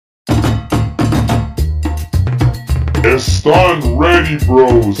Están Ready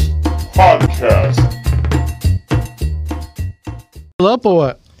Bros Podcast. Up or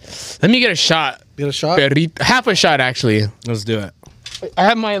what? Let me get a shot. Get a shot? Perrito. Half a shot, actually. Let's do it. I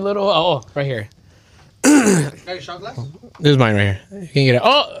have my little... Oh, right here. Got your shot glass? This is mine right here. You can get it.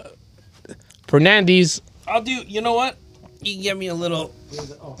 Oh! Fernandes. I'll do. You know what? You can get me a little.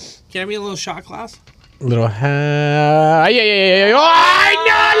 Get me a little shot glass. Little yeah. Oh, I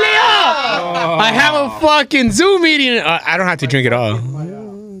know, Leo! I have a fucking Zoom meeting. I don't have to drink it all.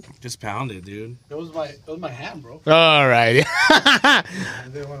 Just pound it, dude. It was my hand, bro. All right. I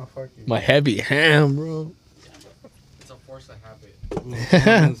didn't want to fuck you. My heavy hand, bro. It's a force of habit.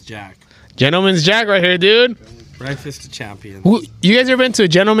 Gentleman's Jack. Gentleman's Jack right here, dude. Breakfast of champions. You guys ever been to a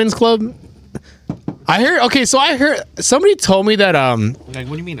gentleman's club? I heard somebody told me that Like,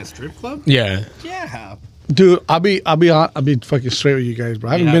 what do you mean, a strip club? yeah. Yeah. Dude, I'll be fucking straight with you guys, bro.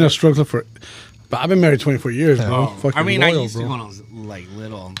 I haven't been to a strip club but I've been married 24 years, bro. Fucking I mean, loyal, I used bro. to when I was like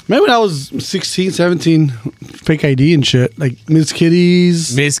little. Maybe when I was 16, 17, fake ID and shit. Like Miss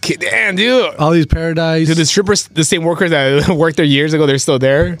Kitty's, Damn, dude. all these Paradise. Dude, the strippers, the same workers that worked there years ago, they're still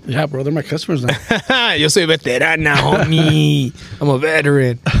there. Yeah, bro, they're my customers now. Yo soy veterana, homie. I'm a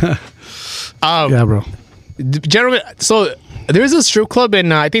veteran. Yeah, bro. Gentlemen, so there's a strip club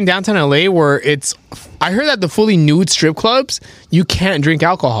in I think downtown LA where I heard that the fully nude strip clubs you can't drink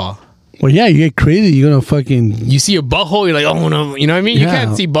alcohol. Well, yeah, you get crazy. You're gonna fucking. You see a butthole, you're like, oh no, you know what I mean? You Yeah.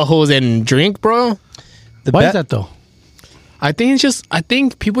 can't see buttholes and drink, bro. Why is that though? I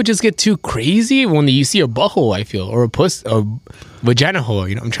think people just get too crazy when you see a butthole, I feel, or a vagina hole.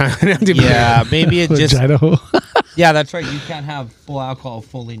 You know, I'm trying to. Yeah, maybe it just. Vagina hole. Yeah, that's right. You can't have full alcohol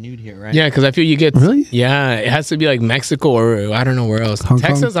fully nude here, right? Yeah, because I feel you get. Really? Yeah, it has to be like Mexico or I don't know where else. Hong Kong?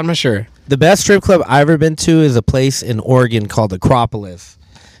 Texas, I'm not sure. The best strip club I've ever been to is a place in Oregon called Acropolis.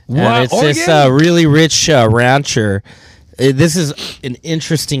 What? And it's this really rich rancher. This is an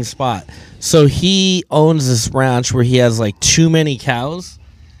interesting spot. So he owns this ranch where he has like too many cows.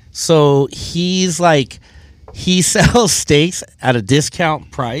 So he's like, he sells steaks at a discount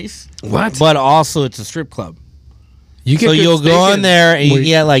price. What? But also it's a strip club. You So good you'll steak go in and- there and you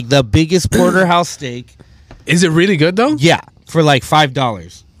get like the biggest porterhouse steak. Is it really good though? Yeah, for like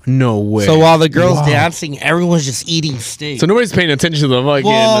 $5. No way. So while the girl's dancing, everyone's just eating steak. So nobody's paying attention to the fucking.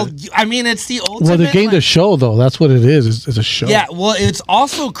 Well, I mean, it's the ultimate. Well, they're getting like- the show though. That's what it is. It's a show. Yeah, well, it's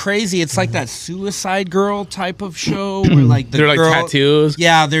also crazy. It's like that Suicide Girl type of show where like the they're like girl, tattoos.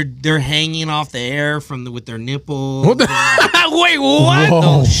 Yeah, they're hanging off the air with their nipples. What the? Wait, what? Whoa.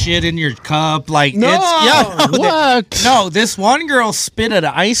 No shit in your cup, like No. it's What? No, this one girl spit an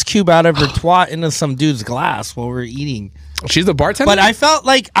ice cube out of her twat into some dude's glass while we were eating. She's the bartender. But I felt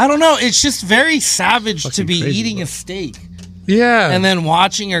like I don't know. It's just very savage to Fucking be crazy, eating bro. a steak yeah. and then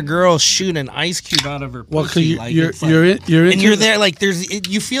watching a girl shoot an ice cube out of her Well, 'cause pussy. you- Like, you're it's like- you're in, you're and into you're there like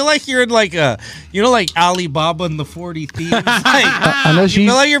you feel like you're in like a like Alibaba and the 40 Thieves. Like, unless you you.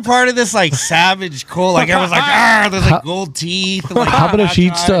 feel like you're part of this like savage cult. Like everyone's like, ah, there's like gold teeth. Like, How about if she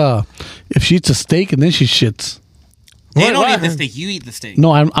hot eats a steak and then she shits? They What- don't what? eat the steak. You eat the steak.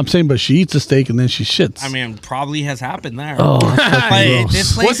 No, I'm saying, but she eats a steak and then she shits. I mean, probably has happened there. oh, that's But fucking gross.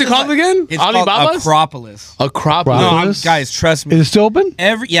 this place What's it is called like- again? It's Alibaba's? called Acropolis. Acropolis. No, Acropolis? guys, trust me. Is it still open?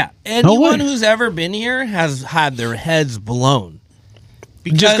 Anyone way. who's ever been here has had their heads blown.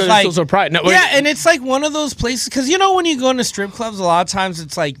 Just because like, it's so surprised. No, wait. yeah, and it's like one of those places because you know when you go into strip clubs, a lot of times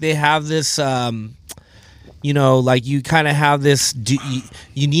it's like they have this, like you kind of have this.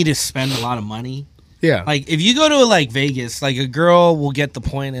 You need to spend a lot of money. Yeah. Like if you go to like Vegas, like a girl will get the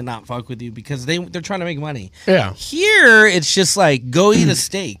point and not fuck with you because they're trying to make money. Yeah. Here it's just like go eat a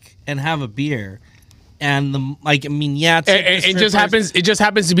steak and have a beer, and It just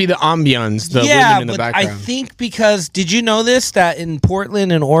happens to be the ambiance, the yeah, women in the but background. I think because did you know this that in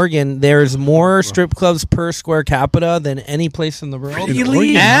Portland and Oregon there's more strip clubs per square capita than any place in the world,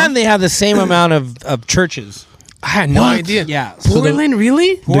 Really? and they have the same amount of churches. I had no idea. Yeah, Portland,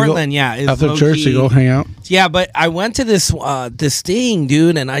 really? Portland, yeah. Is After church, low-key- they go hang out. Yeah, but I went to this thing,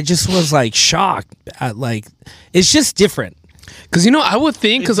 dude, and I just was like shocked at like it's just different. Because I would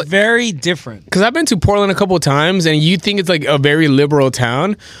think It's very different. because I've been to Portland a couple of times, and you think it's like a very liberal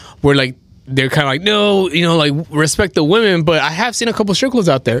town where like they're kind of like no, like respect the women. But I have seen a couple strip clubs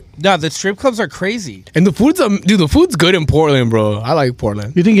out there, No, the strip clubs are crazy. and the food's good in Portland, bro. I like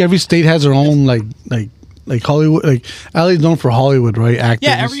Portland. You think every state has their own like Hollywood? Like LA's known for Hollywood, right? Actors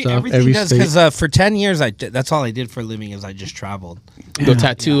Yeah, and stuff. everything every does state. because for 10 years that's all I did for a living is I just traveled. The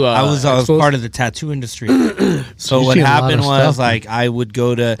tattoo. I was expos. part of the tattoo industry. So You what see a lot happened of was stuff, like I would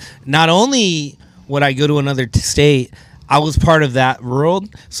go to not only would I go to another state, I was part of that world.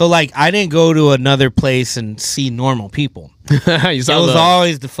 So like I didn't go to another place and see normal people. You saw It was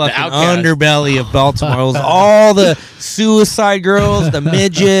always the fucking outcast. underbelly of Baltimore. It was all the suicide girls, the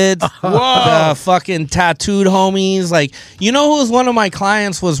midgets, the fucking tattooed homies. Like, you know who was one of my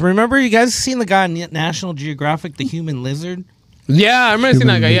clients was, remember you guys seen the guy on National Geographic, the human lizard? Yeah, I remember seeing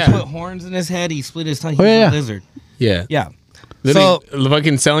that guy. He Yeah, put horns in his head, he split his tongue, he Oh, was yeah. a lizard. yeah. Yeah. Literally,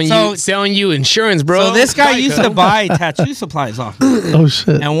 fucking so- selling you insurance, bro. So this guy used to buy tattoo supplies off me. Oh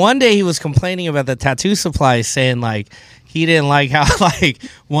shit. And one day he was complaining about the tattoo supplies, saying like he didn't like how like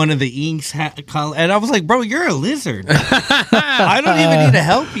one of the inks had color. And I was like, bro, you're a lizard. I don't even need to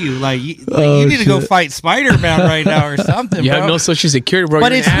help you. Like you need to go fight Spider-Man right now or something. You bro. have no social security, bro.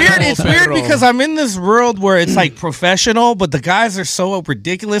 But You're it's an weird. animal, It's weird Pedro. because I'm in this world where it's like professional, but the guys are so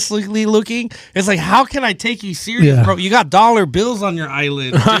ridiculously looking. It's like, how can I take you serious, Yeah. bro? You got dollar bills on your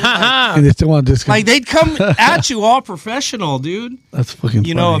eyelid. Dude. Like, And they still want to discount. like they'd come at you all professional, dude. That's fucking.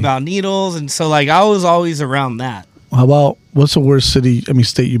 You know funny. about needles, and so like I was always around that. How about what's the worst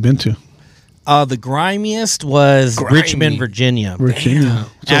state you've been to? The grimiest was Richmond, Virginia. Virginia.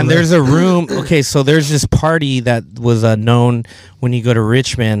 And there's a room. Okay, so there's this party that was known when you go to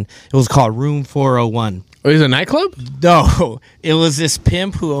Richmond. It was called Room 401. Oh, is it a nightclub? No, it was this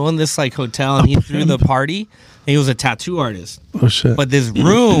pimp who owned this like hotel, and he threw the party. And he was a tattoo artist, Oh shit. but this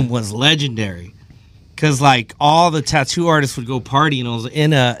room was legendary because like all the tattoo artists would go party, and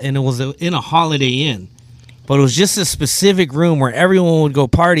it was in a Holiday Inn. But it was just a specific room where everyone would go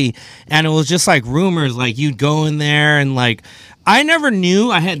party, and it was just like rumors, like you'd go in there and like I never knew.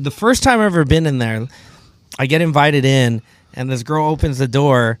 I had the first time I ever been in there. I get invited in, and this girl opens the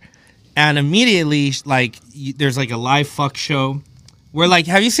door, and immediately like there's like a live fuck show where like,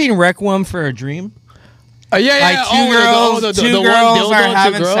 have you seen Requiem for a Dream? Yeah, yeah. Like two one girls dildo, are two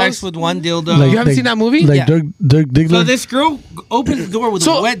having girls? sex with one dildo. Like- You haven't seen that movie? Like Yeah. Dirk Diggler. So this girl opens the door with a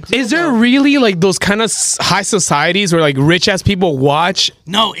So wet dildo. is there really like those kind of high societies where like rich ass people watch?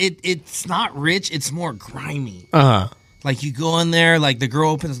 No, it's not rich. It's more grimy. Uh huh. Like you go in there, like the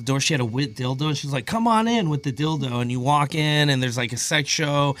girl opens the door, she had a wet dildo, and she's like, "Come on in with the dildo." And you walk in, and there's like a sex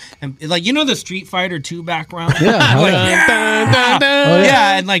show, and like you know the Street Fighter 2 background, Yeah. Like, Oh, yeah.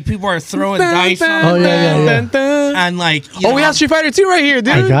 yeah, and like people are throwing dice on Oh, it, yeah. and like Oh, we have Street Fighter 2 right here,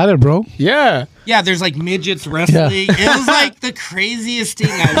 dude. I got it, bro. Yeah. yeah, there's like midgets wrestling. It was like the craziest thing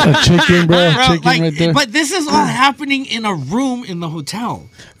A I've chicken, bro. Bro, Chicken like, right there. but this is all happening in a room in the hotel.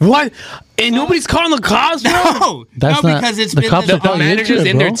 What? And nobody's calling the cops, bro? No, That's no, not- because it's the been cops The are probably into manager's it,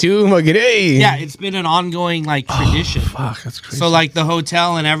 in bro. there too. Like, hey. yeah, it's been an ongoing like tradition. Fuck, that's crazy. So like the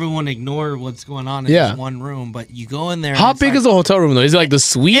hotel and everyone ignore what's going on in Yeah. this one room, but you go in there. How and it's big like, is the hotel room though? Is it like the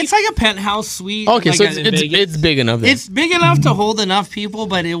suite? It's like a penthouse suite. Okay, like so in it's Vegas. big enough. Then. It's big enough to hold enough people,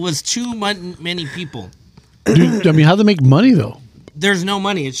 but it was too many people. Dude, I mean, how they make money though? There's no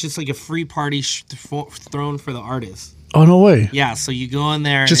money. It's just like a free party thrown for the artists. Oh no way. Yeah, so you go in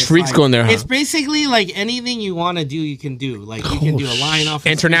there. and Just it's freaks like, go in there, huh? It's basically like anything you want to do, you can do. Like you can do a line off of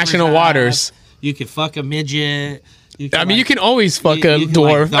International Skipper's waters. ass. You could fuck a midget. You I mean, you can always fuck you- a you can,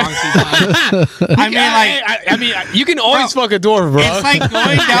 dwarf. Like, I mean, like. I mean, you can always Bro, fuck a dwarf, bro. It's like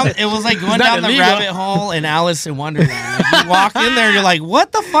going down. It was like going not down the illegal. rabbit hole in Alice in Wonderland. Like you walk in there, you're like,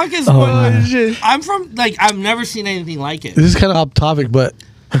 "What the fuck is Oh, going on?" man. I'm from like I've never seen anything like it. This is kind of off topic, but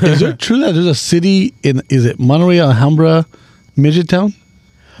is it true that there's a city is it Monterey, Alhambra, Midget Town?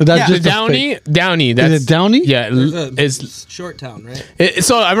 Or that's Yeah, just a Downey, fake? Downey. That's, Is it Downey? Yeah, It's it's. short town, right?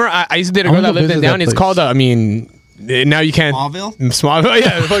 So I remember I used to date a I girl wanna that go lived in visit that Downey. It's place. called. I mean, now you can't. Smallville? Smallville,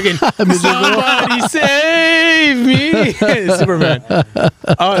 yeah, fucking somebody save me, Superman.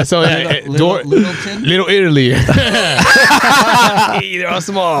 Oh, so yeah, Littleton? Little Italy. Hey, they're all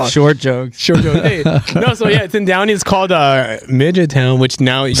small. Short jokes. Short joke. Hey. No, so yeah, it's in Downey. It's called Midget Town, which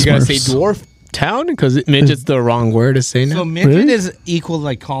now you gotta say Smurfs. Dwarf Town because midget's the wrong word to say now. So midget Really? is equal to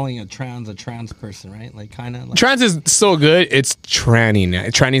like calling a trans person, right? Like kind of like. Trans is so good. It's tranny now.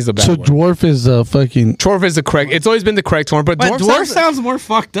 Tranny's the bad So word. dwarf is fucking. Dwarf is the correct. It's always been the correct one, but but dwarf, sounds more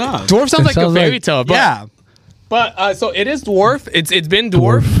fucked up. dwarf sounds It like a sounds fairy like- tale. But, Yeah, but so it is dwarf. It's been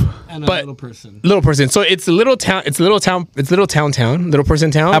dwarf. and a But- little person. Little person. So it's a little town. It's little town. It's little town. Little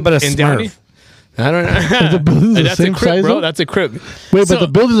person town. How about a in Smurf? Downey. I don't know. The buildings are the That's same a crib, size, bro. though? That's a crib. Wait, So- but the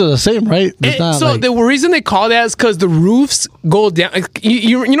buildings are the same, right? It's not so like, the reason they call that is because the roofs go down. Like,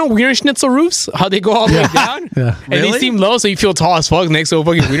 you know Wiener Schnitzel roofs? How they go all the way down? Yeah. And they Really? seem low, so you feel tall as fuck next to a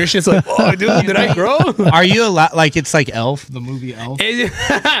fucking Wiener Schnitzel. Like, oh, dude, did I grow? Are you like it's like Elf, the movie Elf?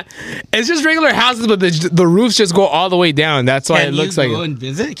 It's just regular houses, but the roofs just go all the way down. That's why it looks you like go and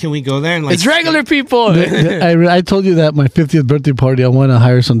visit? Can we go there and like? it's regular people. I told you that my 50th birthday party, I want to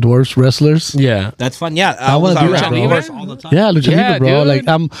hire some dwarfs wrestlers. Yeah. Yeah. That's fun. Yeah, I wanna do that, bro. all the time. Yeah, lucha Yeah, libre, bro. dude.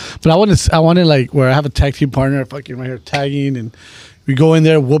 Like but I wanted like where I have a tag team partner, fucking right here tagging, and we go in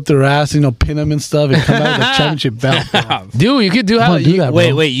there, whoop their ass, pin them and stuff, and come out with a championship belt. Bro. Dude, you could do I how wanna do that,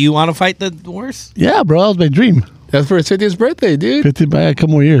 bro. Wait, you want to fight the horse? Yeah, bro, that was my dream. That's for his 50th birthday, dude. 50 by a couple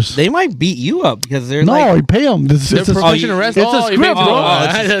more years. They might beat you up because they're No, like. you pay them. It's They're a professional wrestlers. it's a you script, made- bro.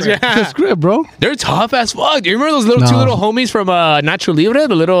 it's a It's a script, bro. They're tough as fuck. Do you remember those little two No. little homies from Nacho Libre?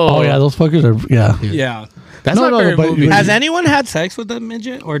 The little. Oh yeah, those fuckers are Yeah. That's No, my no, favorite but movie. you- Has anyone had sex with a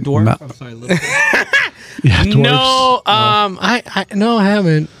midget or dwarf? No. I'm sorry. Little. yeah. Dwarfs. No, I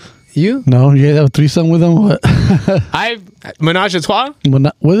haven't. You? No, you had a threesome with them. What? I've Menage a Trois.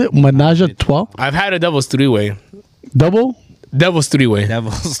 Was it Manaja 12? I've had a devil's three-way. Double Devil's three-way.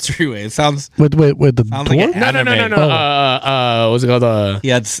 Devil's three-way. It sounds with the Sounds like dwarf? an No. What's it called? he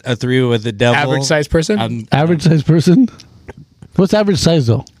had a three with the devil. Average size person. Average size person. What's average size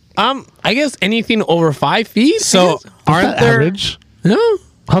though? I guess anything over 5 feet. So aren't Not there? average? no,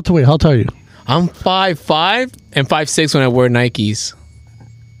 How tall are you? I'm 5'5" and 5'6" when I wear Nikes.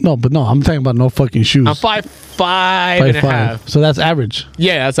 No, but no, I'm talking about no fucking shoes. I'm 5'5" and a 5'5". half. So that's average.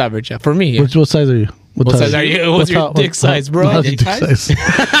 Yeah, that's average. Yeah, for me. Yeah. What size are you? What size are you? What's your dick size, bro? How's your Dick dick size?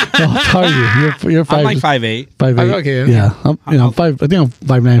 No, how tall are you? You're I'm 5'8". like 5'8". 5'8". Okay. Yeah, I'm 5. I think I'm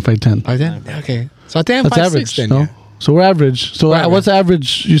 5'9", 5'10". Oh, then? Okay. So I think I'm That's 5'6" average. then. No, Yeah. so we're average. So We're what's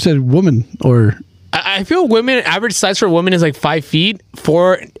average? You said woman or I feel women average size for women is like 5 feet,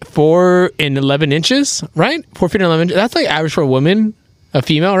 4 and 11 inches, right? 4 feet and 11 inches. That's like average for a woman, a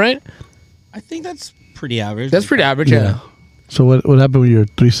female, right? I think that's pretty average. That's pretty average. Yeah. So what happened with your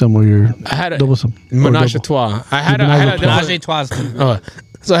threesome or your I had a double some? Menage a trois. I had a Menage Menage twas.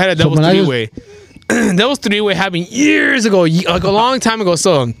 so I had a double Menage- three-way. Devil's three-way happened years ago, like a long time ago.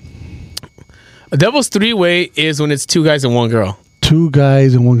 So a devil's three-way is when it's 2 guys and 1 girl. 2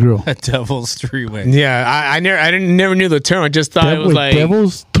 guys and 1 girl. A devil's three-way. Yeah, I never knew the term. I just thought it was like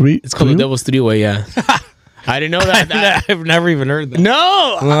Devil's 3. it's called a devil's three-way. Yeah, I didn't know that. I've never even heard that.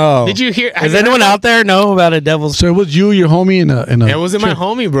 No, Oh. did you hear? Does anyone out there know about a devil's? So it was you, your homie, and a. It wasn't my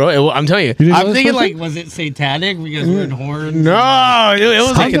homie, bro. I'm telling you. You didn't know I'm this thinking person? like, was it satanic because we're in horns? No, it was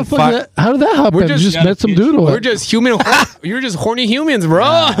How like the fuck how did that happen? We're You just- just met some dude or we're what? just human. You're just horny humans,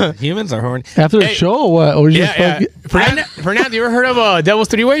 bro. Humans are horny. After the Hey. show or what? Or you Yeah, yeah. just fucking. Fernand, you ever heard of a devil's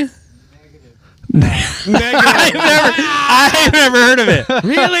three-way? I've never heard of it.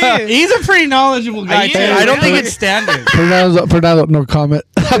 Really? He's a pretty knowledgeable guy too. Yeah, I don't think really. it's standard. Fernando, no comment.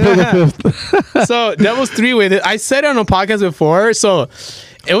 So devil's three-way. I said it on a podcast before. So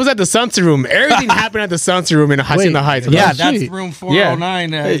it was at the Sunset Room. Everything happened at the Sunset Room in Hacienda Heights. Yeah, Oh, that's sweet. room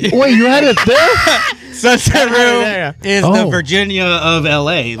 409. Wait, you had it there? Sunset Room Yeah. is Oh. the Virginia of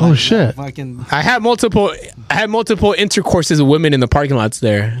LA. Oh, shit. Fucking I had multiple intercourses with women in the parking lots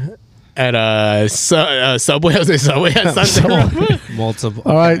there at Subway. I was at Subway at Sunset Room. multiple.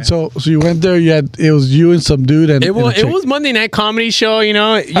 All right, so you went there. It was you and some dude and It and a was chick. Monday night comedy show. You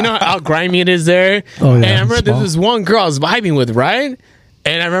know how grimy it is there. Oh, yeah, And I remember it's there small. was this one girl I was vibing with, right?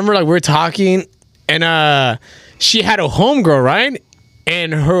 And I remember like we were talking, and she had a homegirl, right?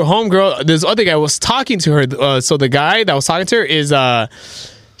 And her homegirl, this other guy was talking to her. So the guy that was talking to her is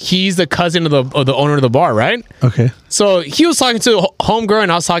he's the cousin of the owner of the bar, right? Okay. So he was talking to homegirl,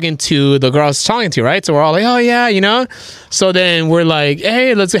 and I was talking to the girl I was talking to, right? So we're all like, oh yeah, you know. So then we're like,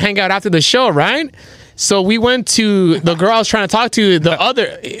 hey, let's hang out after the show, right? So we went to the girl I was trying to talk to,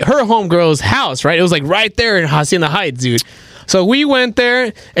 her homegirl's house, right? It was like right there in Hacienda Heights, dude. So we went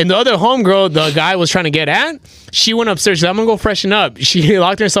there, and the other homegirl, the guy was trying to get at, she went upstairs. She's like, I'm gonna go freshen up. She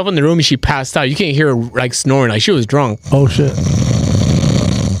locked herself in the room and she passed out. You can't hear her like snoring, like she was drunk, Oh shit.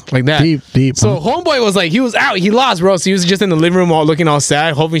 like that. Deep. So homeboy was like, he was out, he lost, bro. So he was just in the living room, all looking all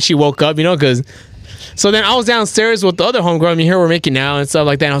sad, hoping she woke up, you know, because. So then I was downstairs with the other homegirl. I mean, here we're making out and stuff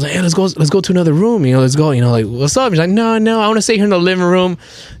like that. And I was like, hey, let's go to another room. You know, let's go. You know, like, what's up? She's like, no, I want to stay here in the living room.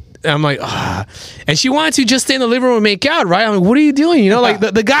 And I'm like, ah. And she wanted to just stay in the living room and make out, right? I'm like, what are you doing? You know, like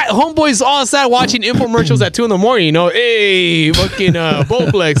the guy, homeboy's all sad watching infomercials at 2 a.m, you know, hey, fucking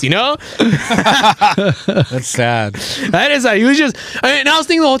Bowflex, you know? That's sad. That is, he was just, and I was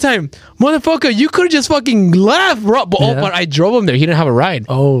thinking the whole time, motherfucker, you could have just fucking left, bro. But, Yeah. but I drove him there. He didn't have a ride.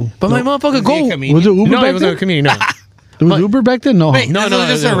 Oh. But my motherfucker, go. he a comedian? Was it Uber No, he back wasn't a then? comedian, no. It was Uber back then? No. Wait, No, no, no,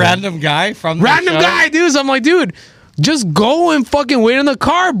 just no. a random guy from the Random show? guy, dude. So I'm like, dude, just go and fucking wait in the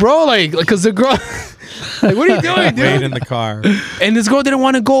car, bro. Like, cause the girl, like, what are you doing, Wait dude? in the car. And this girl didn't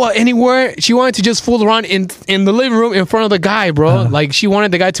want to go anywhere. She wanted to just fool around in the living room in front of the guy, bro. Like, she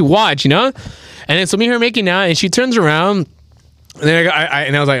wanted the guy to watch, you know. And then so me and her making out, and she turns around, and then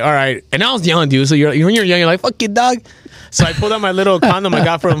I was like, all right. And I was young, dude. So when you're young, you're like, fuck it, dog. So I pulled out my little condom I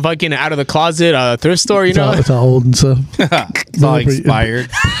got from fucking out of the closet, thrift store, you know. It's all old and stuff. It's all expired.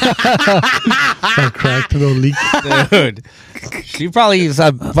 It's all cracked, no leak. Dude, she probably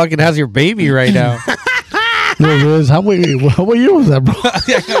fucking has your baby right now. No, Riz, what year was that, bro?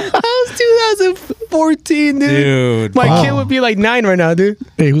 That was 2014, dude. My kid would be like 9 right now, dude.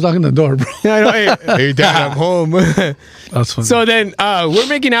 Hey, who's knocking the door, bro? Yeah, I know. Hey, Dad, I'm home. That's funny. So then we're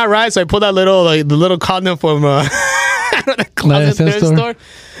making out, right? So I pulled out the little condom from the closet thrift store.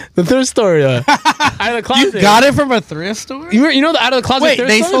 The thrift store, out of the closet. You got it from a thrift store? You know the out of the closet Wait, thrift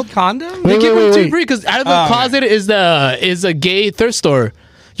they store? sold condoms? They give them wait. too free because out of the closet is a gay thrift store.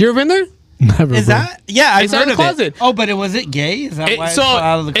 You ever been there? Never, Is bro. that? Yeah, I've It's out heard of the of it. closet. Oh, but was it gay? Is that why it's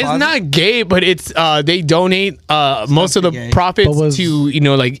out of the closet? It's not gay, but it's they donate most of the gay. profits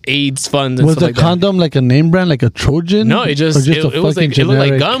to like AIDS funds and Was stuff the like that. condom like a name brand, like a Trojan? No, it just Or it a was like fucking it looked like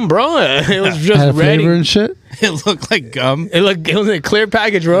generic- gum, bro. It was just had ready. flavor and shit. It looked like gum. It was a clear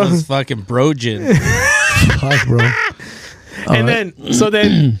package, bro. It was fucking brogen. Fuck, bro. And then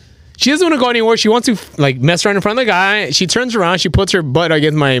she doesn't want to go anywhere. She wants to like mess around in front of the guy. She turns around. She puts her butt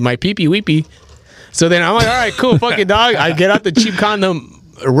against my pee-pee weepee. So then I'm like, all right, cool, fucking dog. I get out the cheap condom,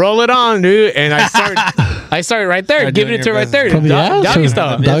 roll it on, dude, and I start right there, Start giving doing it to her your right there, From the ass doggy or-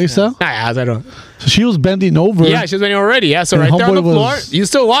 style. Doggy style? Nah, ass, I don't. So she was bending over. Yeah, she was bending already. Yeah, so And right there on the homeboy floor, was- you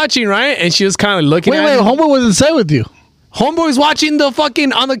still watching, right? And she was kind of looking Wait, at me. homeboy was inside with you. Homeboy's watching the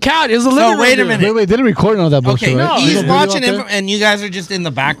fucking on the couch. It was a living room. wait a dude. minute. Wait, didn't record all that bullshit, Okay, right? no, There's he's a video watching out him, there? and you guys are just in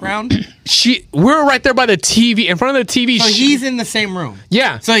the background. We're right there by the TV, in front of the TV. So he's in the same room.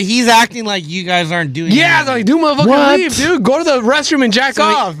 Yeah. So he's acting like you guys aren't doing Yeah, I was like, dude, motherfucker, What? leave, dude. Go to the restroom and jack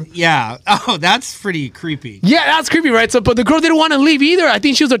off. Yeah. Oh, that's pretty creepy. Yeah, that's creepy, right? So, but the girl didn't want to leave either. I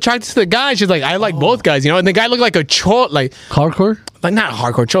think she was attracted to the guy. She's like, I like both guys, you know. And the guy looked like a troll, like Hardcore? not a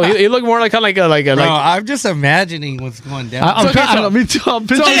hardcore troll. He looked more like kind of like a Bro, like. I'm just imagining what's going down. I'm okay, trying, so- me too. I'm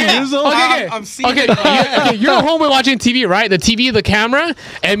picturing Rizzo. Okay. I'm seeing Okay, it. okay, you're at home watching TV, right? The TV, the camera,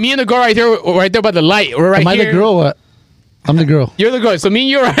 and me and the girl right there by the light. We're right Am I here. the girl or what? I'm the girl. You're the girl. So me and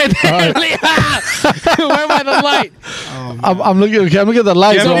you're right there. We're by the light. I'm looking. Okay, I'm looking at the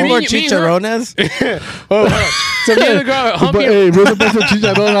lights. You have So any me- more me and her- chicharrones? So me and the girl, humping. Hey, where's the best of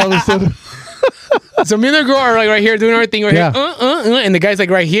chicharron all of a sudden? So me and the girl are like right here doing our thing right Yeah. here, and the guy's like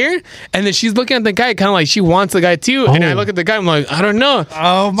right here, and then she's looking at the guy kind of like she wants the guy too, and I Oh. look at the guy, I'm like, I don't know.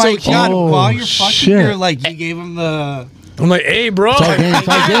 Oh my So- god! Oh, While you're fucking, shit. you're like you gave him the I'm like, hey, bro. It's all game. It's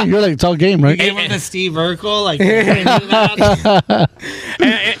all game. You're like, it's all game, right? gave him the Steve Urkel like. You can't do that.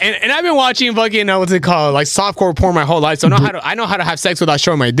 And I've been watching fucking what's it called, like softcore porn my whole life, so I know how to have sex without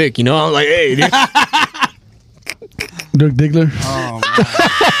showing my dick. You know, I'm like, hey, dude. Dirk Diggler.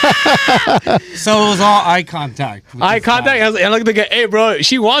 So it was all eye contact. with Eye this guy. contact. I look at the guy, hey, bro,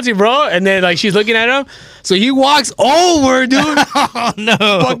 she wants you, bro, and then like she's looking at him, so he walks over, dude. Oh no!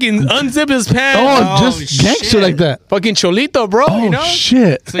 Fucking unzip his pants. Oh, just shit. gangster like that. Fucking cholito, bro. Oh, you know.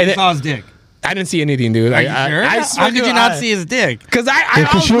 shit. So you And saw his dick. I didn't see anything, dude. Are you sure? I How could you not see his dick? Because I Yeah,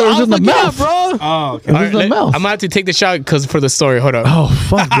 'cause was she was in the looking up, mouth. bro. Oh, okay. It was the mouth. I'm gonna have to take the shot because for the story. Hold up. Oh,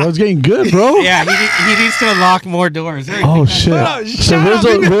 fuck, bro. It's getting good, bro. Yeah, he needs to unlock more doors. There, Oh, take that shit. Oh, So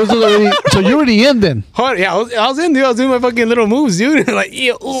shut up, Rizzo's already... So you're already in then? Hold, yeah, I was in, dude. I was doing my fucking little moves, dude. Like,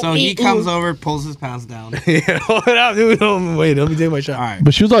 yeah, ooh, So he ooh, comes ooh. over, pulls his pants down. Yeah, hold up, dude. Wait, let me take my shot. All right.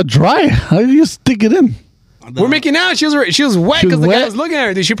 But she was all dry. How did you stick it in? We're making out. She was wet She was because the guy wet? was looking at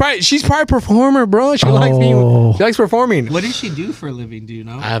her. Dude. She's probably a performer, bro. She likes Oh. she likes performing. What does she do for a living? Do you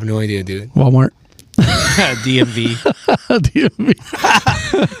know? I have no idea, dude. Walmart. DMV.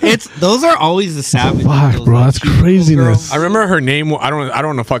 DMV. Those are always the savage. Fuck, those, bro. like, That's cute little craziness. girls. I remember her name. I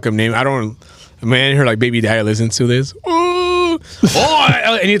don't know fucking name. I don't. Man, her like baby daddy listens to this. Ooh.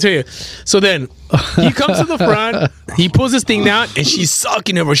 I need to tell you. So then he comes to the front. He pulls this thing down, and she's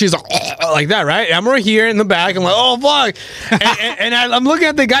sucking it. Bro. She's like that, right? And I'm right here in the back. I'm like, oh fuck. And I'm looking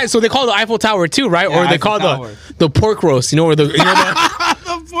at the guy. So they call it the Eiffel Tower too, right? Yeah, or they Eiffel call Tower. the pork roast. You know where the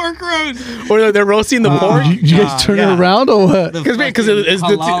The pork roast. or they're roasting the pork. You guys turn yeah. it around or what? The Because fucking it's the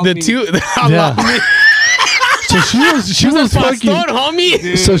halal two. meat. Yeah. So she was fucking. Pastor,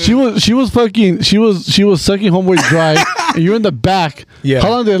 homie. So she was fucking. She was sucking homeboy dry, and you're in the back. Yeah. How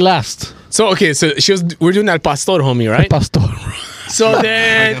long did it last? So okay, so we're doing that pastor, homie, right? Pastor. So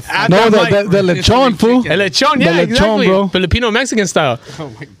then after No, I'm the like, lechon, fool. El lechon, The yeah, lechon, exactly. bro. Filipino Mexican style. Oh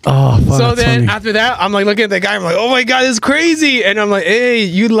my god. Oh, fuck, So that's then funny. after that, I'm like looking at the guy. I'm like, oh my god, it's crazy. And I'm like, hey,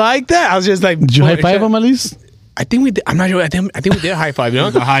 you like that? I was just like, Did you high five him at least? I think we did. I'm not sure. I think we did high five. You know,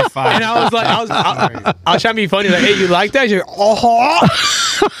 A high five. And I was like, I was trying to be funny. Like, hey, you like that? She's like,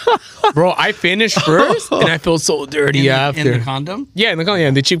 oh, bro. I finished first, and I feel so dirty after. in the condom. Yeah,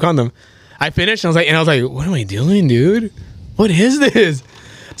 in the cheap condom. I finished. And I was like, what am I doing, dude? What is this?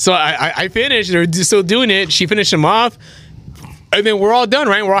 So I finished. They're still doing it. She finished them off. And then we're all done,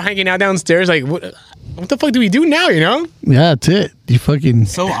 right? We're all hanging out downstairs. Like, what the fuck do we do now, you know? Yeah, that's it. You fucking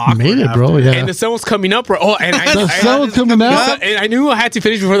So awkward made it, bro. Yeah. And the sun was coming up. Oh, and the sun was coming out. And I knew I had to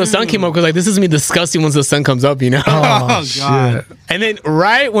finish before the sun came up because like this is me disgusting once the sun comes up, you know. Oh, God. shit. And then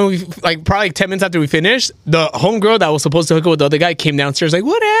right when we like probably like 10 minutes after we finished, the homegirl that was supposed to hook up with the other guy came downstairs like,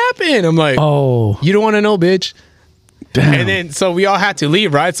 what happened? I'm like, Oh, you don't want to know, bitch. damn. And then so we all had to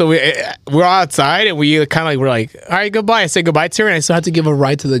leave, right? So we're outside and we kind of like we're like, all right, goodbye. I said goodbye to her and I still had to give a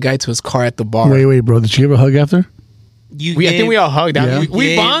ride to the guy to his car at the bar. Wait, bro. Did you give a hug after? You I think we all hugged. Yeah.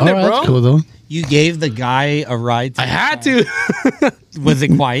 We Yeah. bonded, All right, bro. that's cool, though. You gave the guy a ride. I had to. Was it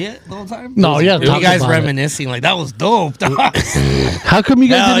quiet the whole time? No, yeah. You guys reminiscing like that was dope. Dog. How come you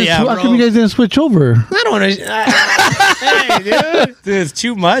guys Hell didn't? yeah, how bro. come you guys didn't switch over? I don't want to. Hey, dude. There's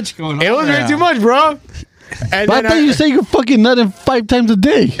too much going on. It was there. way too much, bro. And But I then thought you say you're fucking nutting 5 times a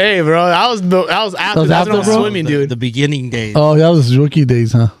day. hey, bro, that was after that was bro? swimming, dude. The beginning days. Oh, that was rookie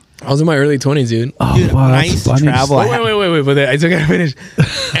days, huh? I was in my early 20s, dude. Oh, Dude, wow, when I that's used to funny. travel, Wait, but then I took it to finish.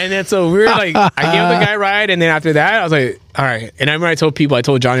 And then so we were like, I gave the guy a ride, and then after that, I was like, all right. And I remember I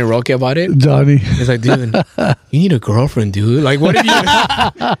told Johnny Roque about it. Johnny. He's like, dude, you need a girlfriend, dude. Like, what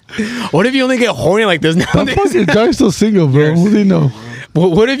if you only get horny like this That nowadays? fucking guy's still single, bro. What do you know?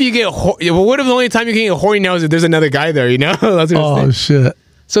 What if you get what if the only time you can get horny now is if there's another guy there, you know? That's what I'm Oh, saying. shit.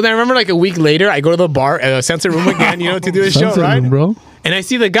 So then I remember like a week later, I go to the bar, Sunset Room again, you know, to do a show, Sunset right? room, bro. And I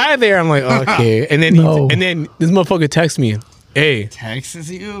see the guy there. I'm like, okay. And then No. and then this motherfucker texts me, hey. Texas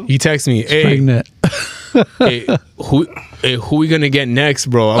you? He texts me, hey, Pregnant. who we gonna get next,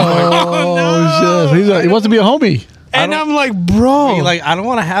 bro? I'm like, Oh, shit. He's like, he wants to be a homie. and I'm like, bro. You're like, I don't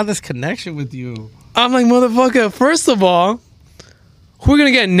want to have this connection with you. I'm like, motherfucker. First of all, who we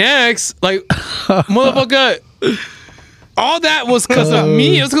gonna get next? Like, motherfucker. All that was because of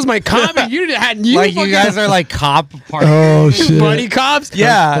me. It was because my comment. You had you Like you fucking guys are like cop partners. Oh, shit. buddy cops.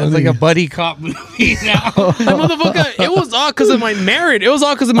 Yeah, it's funny. like a buddy cop movie now. Like, motherfucker, it was all because of my merit. It was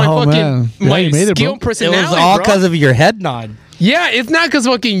all because of my Oh, man. fucking Yeah, my you made it, skill bro. It personality. was all bro. because of your head nod. Yeah, it's not because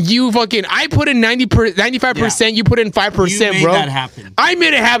fucking you fucking. I put in 95%. You put in 5%, You made bro. that happen. I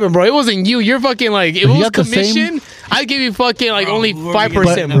made it happen, bro. It wasn't you. You're fucking like if it He was got the same- commission. I give you fucking like Bro, only who are we gonna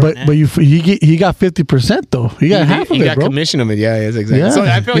 5%, get bro. But he got 50% though. He got half of He it, got bro. commission of it. Yeah, yes, exactly. Yeah, So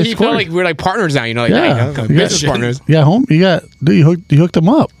I felt he he felt scored. like we were like partners now. You know, like, Yeah, like you business got- partners. Yeah, home. You hooked him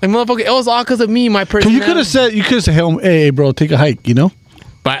up. And motherfucker, it was all because of me, my Cause personality. you could have said, hey, bro, take a hike. You know.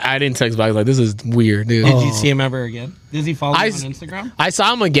 But I didn't text back like this is weird, dude. Did you see him ever again? Does he follow I you s- on Instagram? I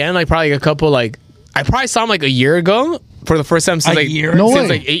saw him again, like probably a couple, like I probably saw him like a year ago for the first time since A like year? No since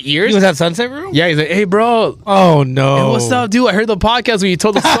way. like 8 He years. was at Sunset Room? Yeah, he's like, hey, bro, Oh no. hey, what's up, dude? I heard the podcast where you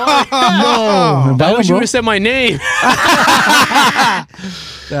told the story. No, I invite wish him, you would bro. have said my name.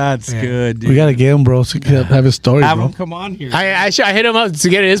 That's good, dude. We gotta get him, bro. So he can have his story, Have bro. him come on here. I hit him up to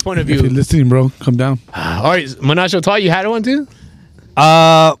get his point of If you're view. listening, bro, come down. All right, Manaja, Twa, you had one too?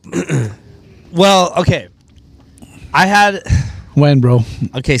 Well, okay. I had When, bro?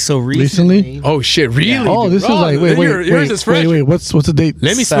 okay. So Recently? recently, Oh shit, really? Oh, this is Bro, like wait, yours is fresh. wait. What's the date?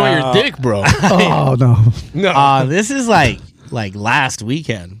 Let me smell your dick, bro. Oh no! No. this is like last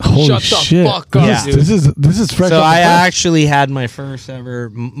weekend. Holy Shut the shit! fuck up, Yes, dude. this is fresh. So off the I press. actually had my first ever,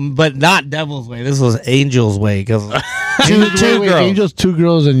 but not Devil's Way. This was Angel's Way because two Wait, girls, Angels, 2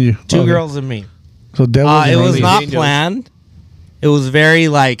 girls, and you. two Okay. girls and me. So Devil. It was Angels. not Angels. planned. It was very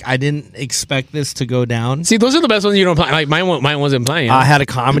like I didn't expect this to go down. See, those are the best ones you don't plan. Like mine wasn't playing. I had a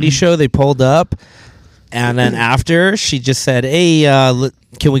comedy show. They pulled up, and then after she just said, "Hey,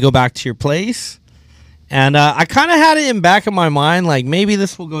 can we go back to your place?" And I kind of had it in back of my mind, like maybe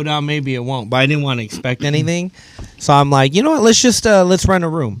this will go down, maybe it won't. But I didn't want to expect anything, so I'm like, you know what? Let's just let's rent a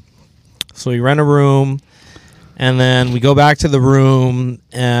room. So we rent a room, and then we go back to the room,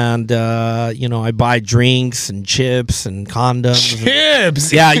 and I buy drinks and chips and condoms.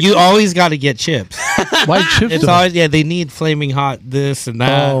 chips. Yeah, you always got to get chips. White chips. It's though? always they need flaming hot this and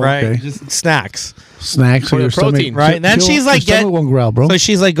that, Oh, right? okay. Just snacks, snacks For for the your protein. stomach, right? And then Your- she's like, your stomach won't growl, bro. So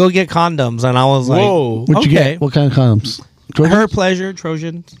she's like, go get condoms, and I was like, Whoa. What'd you okay. get? What kind of condoms? Her pleasure,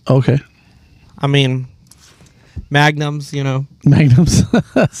 Trojans. Okay, I mean, Magnums, Magnums.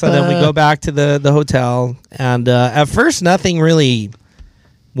 So then we go back to the hotel, and at first nothing really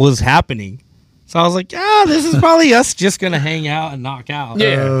was happening. So I was like, this is probably us just gonna hang out and knock out.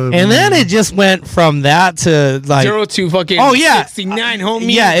 Yeah. And then it just went from that to like 0 to fucking Oh, yeah. 69,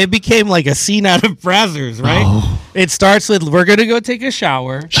 homie. Yeah, it became like a scene out of Brazzers, right? Oh. It starts with we're gonna go take a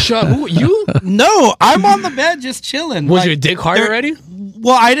shower. Shut who you? No, I'm on the bed just chilling. Was Like, your dick hard there- already?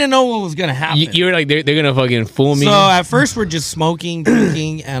 Well, I didn't know what was gonna happen. You were like, they're gonna fucking fool me. So at first we're just smoking,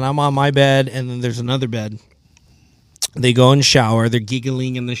 drinking, and I'm on my bed, and then there's another bed. They go and shower. They're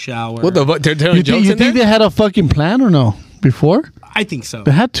giggling in the shower. What the fuck? They're telling You jokes think in there? they had a fucking plan or no before? I think so.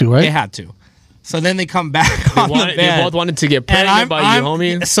 They had to, right? They had to. So then they come back on the bed. They both wanted to get and pregnant by you,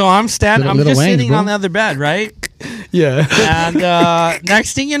 homie. So I'm standing. I'm Little just Wangs, sitting bro. on the other bed, right? Yeah. And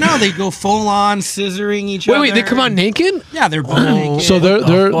next thing you know, they go full on scissoring each other. Wait, they come out naked? Yeah, they're both naked. So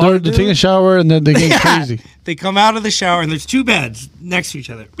they're taking a shower and then they get crazy. They come out of the shower and there's two beds next to each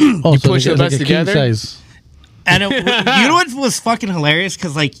other. Oh, so push they the get beds a king together? size. And you know what was fucking hilarious?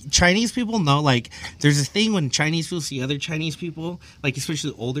 Because like Chinese people know, like there's a thing when Chinese people see other Chinese people, like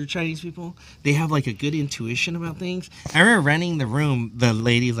especially older Chinese people, they have like a good intuition about things. I remember renting the room. The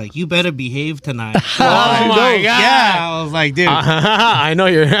lady's like, "You better behave tonight." Oh my God. Yeah, I was like, dude, I know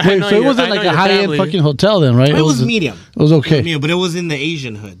you're. Wait, so it wasn't like a high-end fucking hotel then, right? it was medium. It was okay. Medium, but it was in the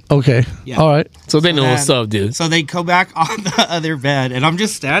Asian hood. Okay. Yeah. All right. So they know then- what's up, dude. So they go back on the other bed, and I'm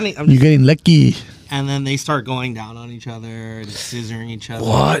just standing. You're getting lucky. And then they start going down on each other and scissoring each other.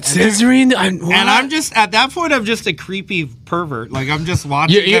 What? And they're- Scissoring? And I'm just at that point. I'm just a creepy pervert. Like I'm just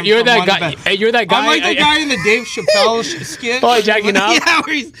watching. them You're from that one guy. bed. Hey, you're that guy. I'm like the guy in the Dave Chappelle skit. Oh, jacking up? Yeah,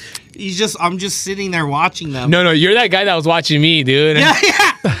 where he's just. I'm just sitting there watching them. No, you're that guy that was watching me, dude. Yeah.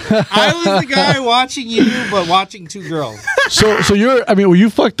 I was the guy watching you, but watching two girls. So you're. I mean, were you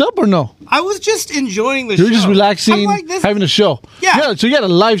fucked up or no? I was just enjoying the You're show. just relaxing, I'm like this. having a show. Yeah. So you had a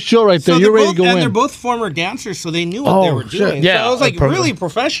live show right there. So You're they're ready to both, go and in. they're both former dancers, so they knew what they Oh, were shit. doing. Yeah, so it was like perfect. really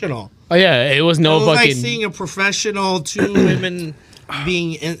professional. Oh yeah, it was no It was like fucking. seeing a professional, two women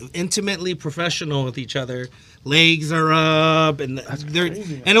being intimately professional with each other. Legs are up, and they're and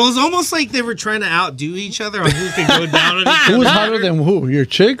it was almost like they were trying to outdo each other on who could go down on each Who was other. hotter than who? Your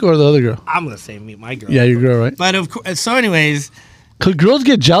chick or the other girl? I'm gonna say me, my girl. Yeah, your girl, right? But of course, so anyways, Because girls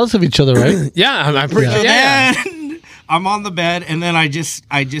get jealous of each other, right? Yeah, I'm pretty. Yeah. sure. Yeah. then I'm on the bed, and then I just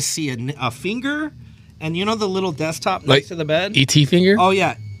see a finger, and you know the little desktop Like next to the bed. ET finger. Oh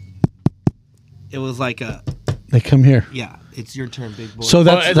yeah, it was like a They come here. yeah. It's your turn, big boy. So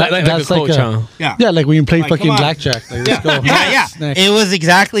that's Oh, that's a like coach, a, huh? yeah, yeah, like when you play Like, fucking come on. blackjack. Like, let's go. yeah. Next. It was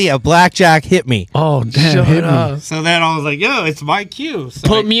exactly a blackjack hit me. Oh damn! Shut hit up. me. So then I was like, yo, it's my cue. So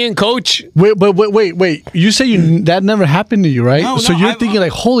Put I- me in, coach. Wait. You say that never happened to you, right? No, so no, you're I've- thinking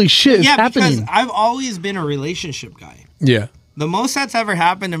like, holy shit, it's yeah, happening. because I've always been a relationship guy. Yeah. The most that's ever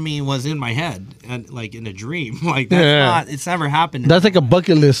happened to me was in my head and like in a dream. Like that's Yeah. it's never happened. To That's me. like a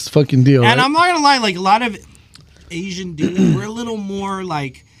bucket list fucking deal. And right? I'm not gonna lie, like a lot of Asian dudes were a little more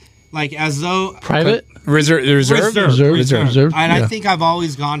like as though private. Reserve. Reserved. And I Yeah. think I've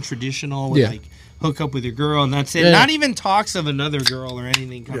always gone traditional with Yeah. like hook up with your girl and that's it. Yeah. Not even talks of another girl or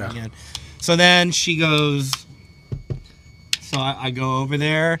anything coming in. So then she goes. So I go over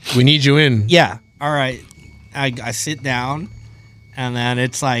there. We need you in. Yeah. All right. I sit down, and then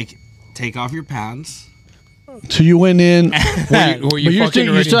it's like, take off your pants. So you went in. Were you But you fucking still,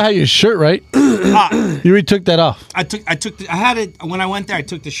 you ready? still had your shirt, right? Ah, You already took that off. I had it when I went there. I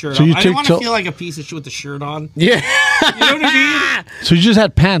took the shirt So off. you I didn't took want to to- feel like a piece of shit with the shirt on. Yeah. You know what I mean? So you just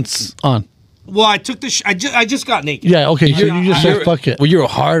had pants on. Well, I took the. I just got naked. Yeah. Okay. So you just said fuck it. Well, you're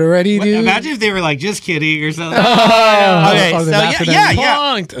hard already, But dude. imagine if they were like just kidding or something. Are Okay, they so laughing at yeah, you? yeah.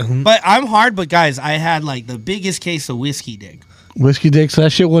 Punked. But I'm hard. But guys, I had like the biggest case of whiskey dick. Whiskey dicks.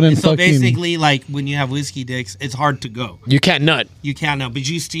 That shit wouldn't So fucking. basically, like when you have whiskey dicks, it's hard to go. You can't nut. You can't know, but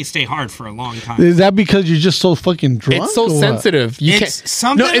you stay hard for a long time. Is that because you're just so fucking drunk? It's so or what? sensitive. You It's can't.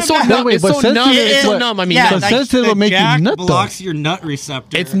 something No, it's so about- numb. Wait, It's but so numb. sensitive It's so is- numb. I mean, yeah, but nuts. like sensitive the will make you jack nut, though. blocks your nut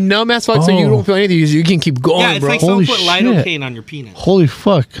receptor. It's numb as fuck, so Oh. you don't feel anything. You can keep going, yeah, it's bro. like Holy someone put shit. lidocaine on your penis. Holy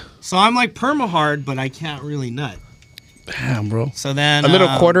fuck. So I'm like perma hard, but I can't really nut. Damn, bro. So then A little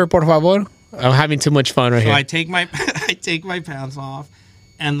quarter, por favor. I'm having too much fun right So here. I take my pants off,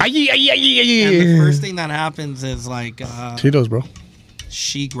 and Ay, ay, ay, ay, ay, and ay. the first thing that happens is like Cheetos, bro.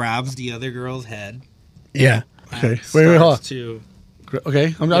 she grabs the other girl's head. Yeah. Okay. and Wait, hold on. starts to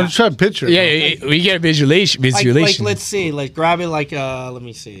Okay. I'm just trying to picture it, Yeah, bro. yeah, yeah, we get a visualization. like Visualization. let's see, like grab it like let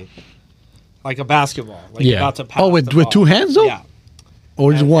me see, like a basketball, like Yeah. about to pass. Oh, with the with ball. two hands, though? Yeah,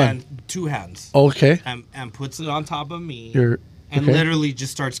 Or just and, one? and two hands, Okay. and puts it on top of me. You're. And okay. literally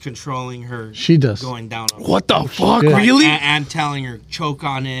just starts controlling her. She does. Going down on what the fuck? shit. Really? and telling her choke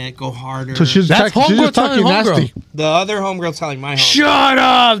on it, go harder. So she's That's she's homegirl just talking telling homegirl. nasty. the other homegirl telling my homegirl. Shut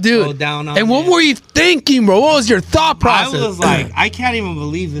up, dude. Go down on and what it. were you thinking, bro? What was your thought I process? was like, I can't even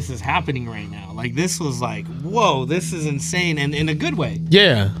believe this is happening right now. Like this was like, whoa, this is insane, and in a good way.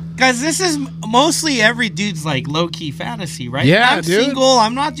 yeah. Guys, this is mostly every dude's like low key fantasy, right? Yeah, I'm dude. single.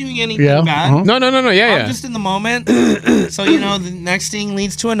 I'm not doing anything Yeah, bad. uh-huh. No. I'm Yeah. just in the moment. So the next thing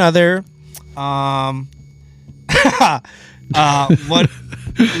leads to another.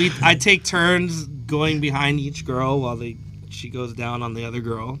 I take turns going behind each girl while she goes down on the other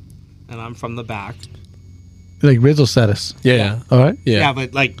girl, and I'm from the back. Like Rizzo status. Yeah. All right. Yeah.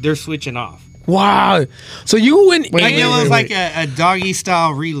 But like they're switching off. Wow. So you went. Like it was like a doggy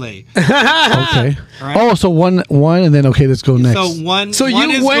style relay. Okay. Right. Oh, so one, and then okay, let's go next. So one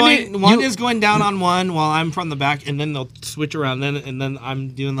is going down on one while I'm from the back, and then they'll switch around. And then I'm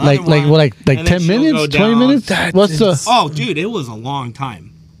doing the other one. Like and then 10 she'll minutes, go 20 down. minutes. What's the? Oh, dude, it was a long time.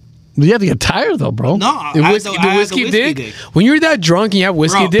 You have to get tired though, bro. No, The I had whiskey, the whiskey dick? dick. When you're that drunk and you have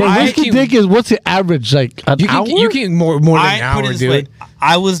whiskey Bro, dick, But you whiskey can- dick is what's the average? Like an hour. you can more than an I put hour, it this dude. way: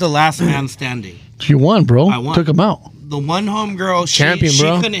 I was the last man standing. You won, bro. I won. Took him out. The one homegirl, Champion, she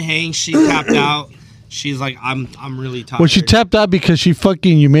bro. couldn't hang. She tapped out. She's like, I'm really tired. Well, she tapped out because she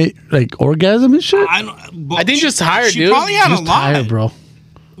fucking you made like orgasm and shit. I think just tired, she dude. probably had Just a lot. tired, bro.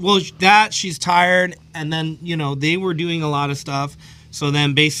 Well, she's tired, and then they were doing a lot of stuff. So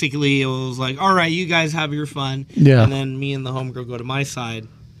then basically it was like, all right, you guys have your fun. Yeah. And then me and the homegirl go to my side,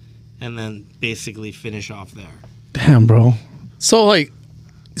 and then basically finish off there. Damn, bro. So like,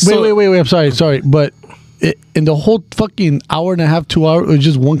 so, Wait. I'm sorry, but in the whole fucking hour and a half, 2 hours, it was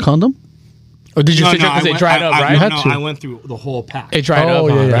just one condom. Or did you switch up because it dried up, right? had to. I went through the whole pack. It dried Oh,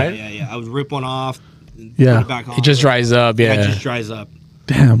 up, yeah, right? Yeah. I would rip one off. And Yeah. Put it back on. It just dries up, Yeah, yeah. it just dries up.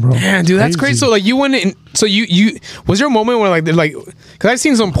 Damn, bro. Man, dude, that's crazy. So like, you went in. So you was there a moment where like they're like, because I've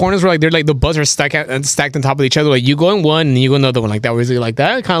seen some pornos where like they're like the butts are stacked on top of each other. Like you go in one and you go another one like that. Was it like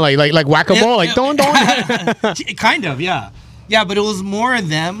that? Kind of like whack-a-mole, like don't. Kind of, yeah. Yeah, but it was more of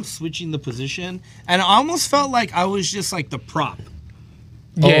them switching the position, and I almost felt like I was just like the prop.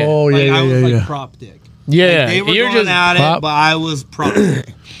 Yeah. Oh, Like yeah, I was yeah, like yeah. prop dick. Yeah, Like, they were you're going just at prop. it, but I was prop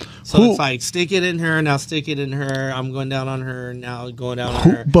dick. So Who- it's like stick it in her, now stick it in her. I'm going down on her, now going down on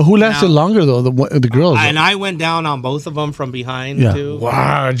her. But who lasted Now- longer though? The girls. And I went down on both of them from behind Yeah. too.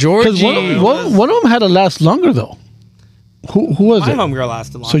 wow, Because Georgie. one of them had to last longer though. Who was My it? homegirl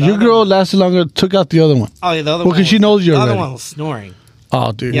lasted long. So The your other girl one- lasted longer, took out the other one. Oh yeah, the other Well, one. 'cause she was- knows you're The other ready. one was snoring.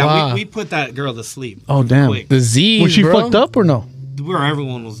 Oh, dude. Yeah, Wow. we put that girl to sleep. Oh, damn. Quick. The Z. Was she bro. fucked up or no? Where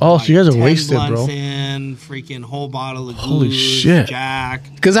everyone was. Oh, so you guys are 10 wasted, bro. blunts in, freaking whole bottle of Holy Goose, shit. Jack,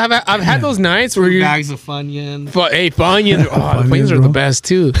 Because I've had those nights where you. bags of Funyuns. Hey, Funyuns. Oh, Funyuns, Funyuns are bro. the best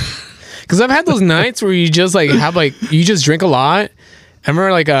too. Because I've had those nights where you just like have like you just drink a lot. I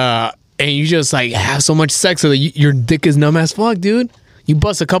remember like and you just like have so much sex so that your dick is numb as fuck, dude. You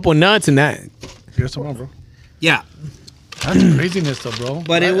bust a couple nuts and that. Here's some more, bro. Yeah, That's craziness, though, bro.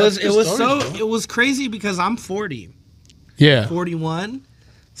 but it was Stories, bro. it was crazy because I'm 40, Yeah. 41,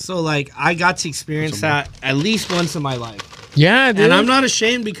 so like I got to experience that at least once in my life, Yeah, dude. and I'm not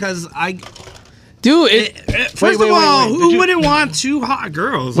ashamed because Dude, First wait, of all, wait. who wouldn't want two hot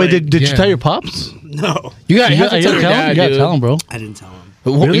girls? Wait, Like, did Yeah. you tell your pops? no, you got You to tell your him? dad, You gotta dude. tell him, bro. I didn't tell him.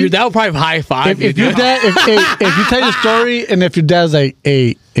 Really? Your dad would probably high five. If your dad, if you tell the story, and if your dad's like,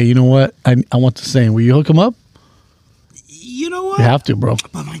 hey, you know what? I want the same. Will you hook him up? You know what? You have to, bro.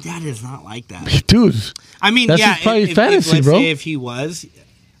 But my dad is not like that. Dude, I mean, That's yeah, his probably if, fantasy, let's bro. say if he was,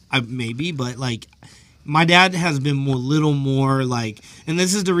 maybe, but like, my dad has been a little more like, and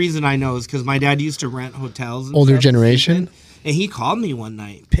this is the reason I know is because my dad used to rent hotels. And Older stuff, generation? and he called me one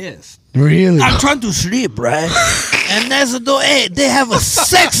night, pissed. Really? I'm trying to sleep, right? And there's they have a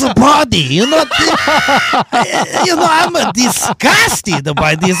sex party, you know. I'm disgusted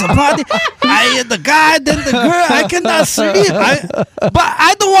by this party. The guy, then the girl, I cannot sleep. But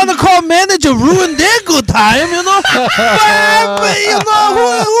I don't want to call manager, ruin their good time, you know. But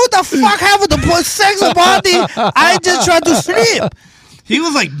who the fuck have the sex party? I just try to sleep. He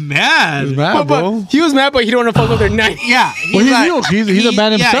was like mad. he's mad, bro. He was mad, but he don't want to fuck up their night. Yeah, Well, he's a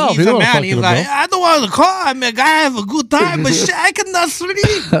man himself. He's He a don't wanna man. fuck He's with like, him, bro. I don't want to call. I mean, I have a good time, but shit, I cannot sleep.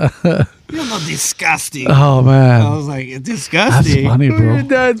 Disgusting. Oh I man, was like, it's that's disgusting. funny, bro.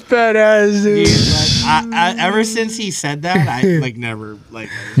 That's badass, dude. He's like, I ever since he said that, I like never like.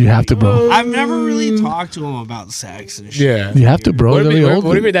 You have to, bro. I've never really talked to him about sex and shit. Yeah. You have to, bro. What if, They're your- old.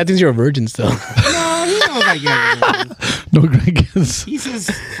 what if your dad thinks you're a virgin still? No, he knows like yeah. No Gregans. He says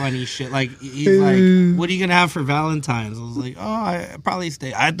funny shit. Like he's like, "What are you gonna have for Valentine's?" I was like, "Oh, I probably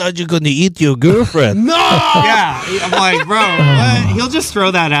stay." I thought you're gonna eat your girlfriend. No! Yeah, I'm like, bro, what? He'll just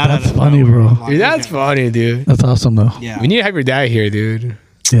throw that out. That's out of funny, nowhere. bro. I'm like, Dude, that's okay. funny, dude. That's awesome, though. Yeah. We need to have your dad here, dude.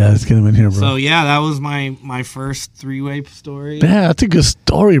 Yeah, let's get him in here, bro. So yeah, that was my first 3-way story. Yeah, that's a good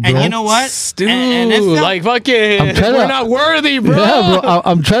story, bro. And you know what, Dude, and it's not- like fucking, I'm trying we're to- not worthy, bro. Yeah, bro.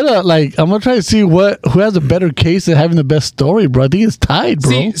 I'm trying to I'm gonna try to see who has a better case at having the best story, bro. I think it's tied,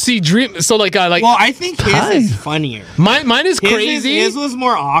 bro. See, dream. So like, well, I think his is funnier. mine is crazy. His was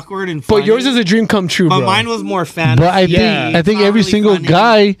more awkward and funny. But yours is a dream come true, But bro. mine was more fantasy. But I think Not every really single funny.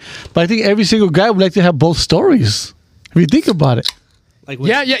 guy, would like to have both stories. If you think about it,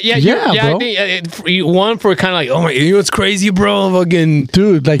 Yeah, Yeah, I bro. think one for kind of like, oh my, you know what's crazy, bro? Fucking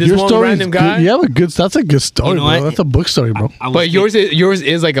dude, like This your one story is random good. guy? You have that's a good story, You know bro. what? That's a book story, bro. I was But yours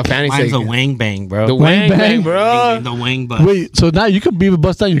is like a fantasy. mine's a wang bang, bro. The Wang wang bang? bang, bro. The wang bus. Wait, so now you could be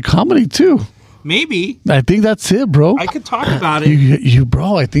bust down your comedy too. Maybe I think that's it, bro. I could talk about it. You,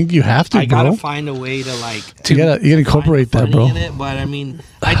 bro. I think you have to, I bro. gotta find a way to like. You gotta incorporate find that, the bro. funny in it, but I mean,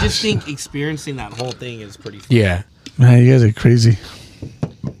 I just think experiencing that whole thing is pretty fun. Yeah. Man, you guys are crazy.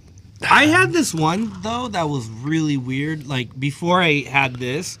 I had this one though that was really weird. Like before I had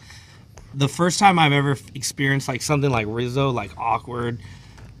this, the first time I've ever experienced like something like Rizzo, like awkward.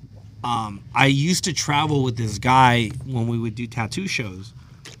 I used to travel with this guy when we would do tattoo shows.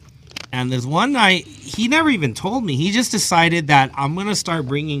 And this one night, he never even told me. He just decided that I'm going to start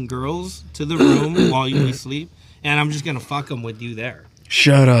bringing girls to the room while you sleep. And I'm just going to fuck them with you there.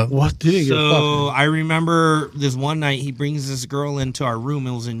 Shut up. What did he So I remember this one night he brings this girl into our room.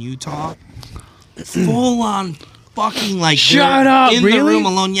 It was in Utah. Full on fucking like Shut they're up, in the really? room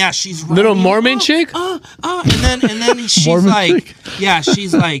alone. Yeah, she's Little running. Mormon chick? And then she's Mormon like, chick? yeah,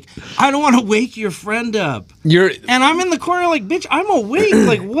 she's like, I don't want to wake your friend up. You're And I'm in the corner like, bitch, I'm awake.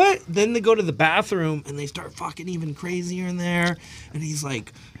 Like, what? Then they go to the bathroom and they start fucking even crazier in there. And he's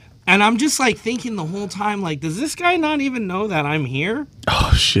like, and I'm just like thinking the whole time, like, does this guy not even know that I'm here?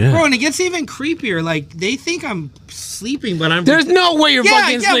 Oh shit, Bro, and it gets even creepier. Like, they think I'm sleeping, but I'm... there's no way you're yeah,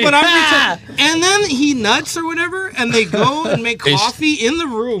 fucking yeah, sleeping. but I'm... And then he nuts or whatever, and they go and make coffee in the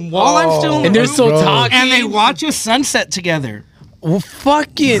room while I'm still in the And they're room. so Bro. talking. And they watch a sunset together. Well,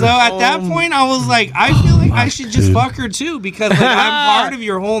 fucking. So at that point, I was like, I feel like I should just dude. fuck her too because like, I'm part of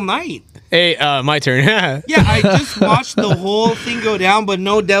your whole night. Hey, my turn. Yeah, I just watched the whole thing go down, but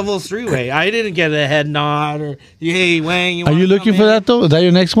no devil's three-way. I didn't get a head nod or, hey, Wang, Are you looking for that though? Is that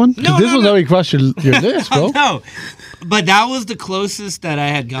your next one? 'Cause No, this no, was no. already crossed your list, bro. No, but that was the closest that I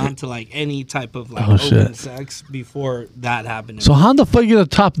had gone to like any type of like Oh, open shit. sex before that happened. So how the fuck you gonna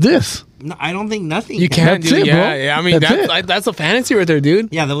top this? No, I don't think nothing. You can't That's do it, yeah, bro. yeah. I mean, That's that's it. like, that's a fantasy right there, dude.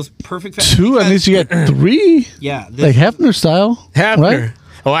 Yeah, that was perfect. Two, at least you get three, Yeah, this, like Hefner style. Hefner. Right?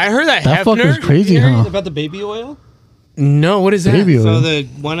 Oh, I heard that, That fucker's Hefner. crazy, You heard huh? about the baby oil? No, what is that? Baby So oil.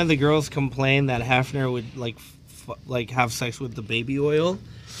 one of the girls complained that Hefner would like have sex with the baby oil,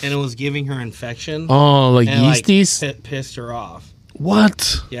 and it was giving her infection. Oh, like and, like, yeasties. pissed her off.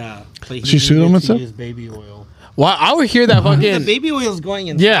 What? Yeah, but he She sued him needed and to stuff? use baby oil. Well, I would hear that The fucking. baby oil is going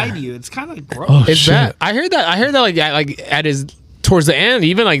inside Yeah. you. It's kind of gross. Oh, It's shit. bad. I heard that like at his towards the end,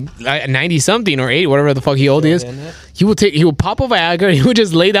 even like 90 something or 8, whatever the fuck he old is. He would pop a Viagra. He would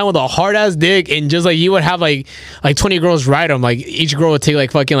just lay down with a hard ass dick and just like he would have like 20 girls ride him. Like each girl would take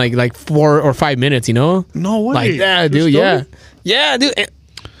like fucking like 4 or 5 minutes. You know, No way. like that, True dude. story? Yeah, dude.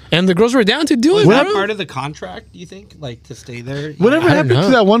 And the girls were down to do it. Was that bro. part of the contract? Do you think, like, to stay there? Whatever I don't happened know.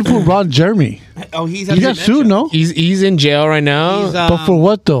 to that one fool, Ron Jeremy? Oh, he's He got sued, no? He's in jail right now. He's, But for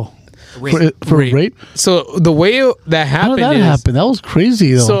what though? rape. For Rape. rape? So the way that How happened did that is, happen? That was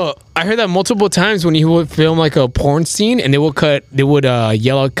crazy though. so I heard that multiple times when he would film like a porn scene and they would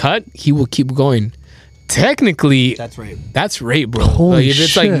yell out cut, he would keep going. Technically, That's rape. that's rape, bro. Holy Like if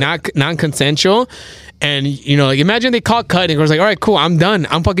it's like shit. not non-consensual, and you know, like imagine they call cut and it goes like, all right, cool, I'm done,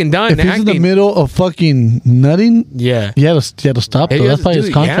 I'm fucking done if he's in the acting. middle of fucking nutting, Yeah, you had to stop though. Hey, That's probably his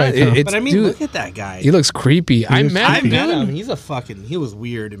dude, contract. yeah, huh? it's- But I mean, dude, look at that guy. he looks creepy. I is met I him, met dude. him. He was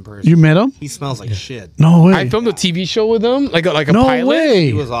weird in person. You met him? He smells like shit. No way. I filmed a TV show with him, like a no pilot. way.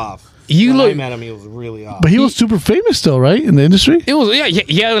 He was off. You When I look- met him, he was really off. But he was super famous still, right? In the industry? It was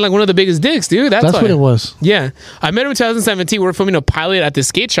he had like one of the biggest dicks, dude. That's That's why. what it was. Yeah, I met him in 2017. We were filming a pilot at the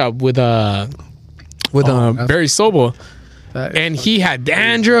skate shop with that's- Barry Sobel, and he had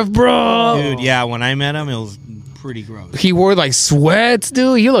dandruff, bro. Dude, yeah, when I met him, it was pretty gross. He wore like sweats,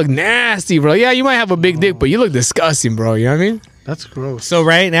 dude. You look nasty, bro. Yeah, you might have a big dick, but you look disgusting, bro. You know what I mean? That's gross. So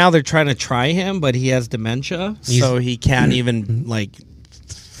right now they're trying to try him, but he has dementia, so he can't even like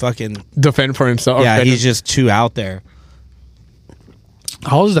fucking. Defend for himself. Yeah, Defend he's just too out there.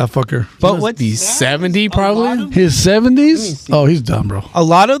 How old is that fucker? But must what's be sad 70 is a probably? lot of- His 70s? Oh, he's done, bro. A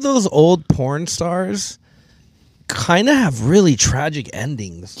lot of those old porn stars kind of have really tragic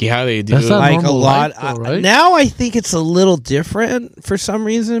endings. Yeah, they do. That's not Like a normal lot. life, though, right? Now I think it's a little different for some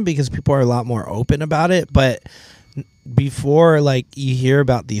reason because people are a lot more open about it. But before, like, you hear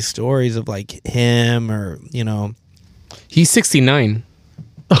about these stories of like him or, you know, He's 69.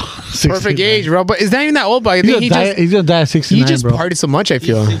 Perfect age, bro. But is that even that old? But I think He's gonna die at 69, he just bro. partied so much, I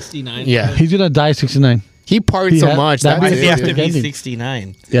feel. 69. Yeah. He's gonna die at 69. He partied He so had- much. that That's means You have it, to dude. be ending.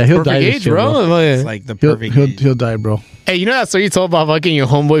 69. Yeah, he'll Perfect die this age, year, bro. It's like the He'll, perfect he'll, age. he'll die, bro. Hey, you know that story you told about fucking your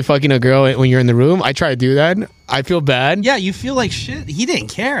homeboy fucking a girl when you're in the room? I try to do that. I feel bad. Yeah, you feel like shit. He didn't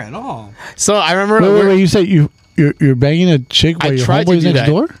care at all. So I remember Wait, you said you're banging a chick while I your tried to homeboy's do next that.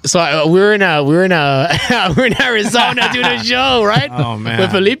 door? So we were in Arizona doing a show, right? Oh, man.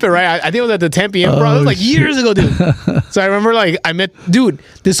 With Felipe, right? I think it was at the 10 p.m. bro. It was like shit. years ago, dude. So I remember like I met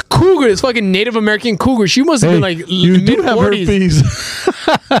this cougar, this fucking Native American cougar. She must have been like you do mid have 40s. herpes.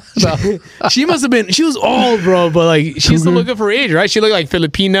 She must have been. She was old, bro, but like she's still looking for age, right? She looked like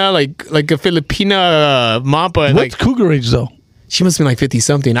Filipina, like a Filipina mapa. Like What's cougar age though? she must have been like 50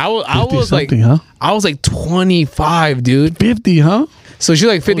 something. I was like, 50-something, huh? I was like 25, dude. 50, huh? So she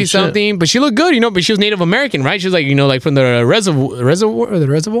was like 50 shit. something, but she looked good, you know. But she was Native American, right? She was like, you know, like from the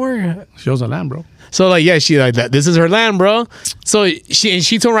reservoir. Shows a lamb, bro. So like, yeah, she like that. This is her land, bro. So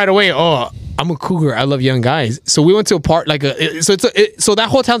she told right away, oh, I'm a cougar. I love young guys. So we went to a part so that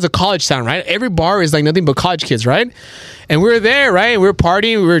whole town's a college town, right? Every bar is like nothing but college kids, right? And we were there, right? And we were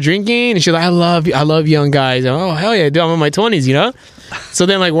partying, we were drinking, and she's like, I love young guys. And, oh hell yeah, dude, I'm in my 20s, you know. So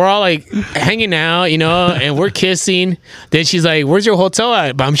then like we're all like hanging out, you know, and we're kissing. Then she's like, where's your hotel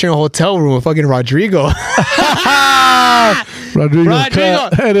at? But I'm sharing a hotel room with fucking Rodrigo. Rodrigo,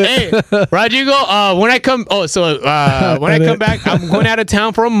 Hey, Rodrigo, when I come back, I'm going out of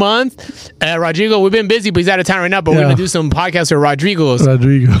town for a month. Rodrigo, we've been busy, but he's out of town right now, but we're Yeah. going to do some podcasts with Rodrigo's.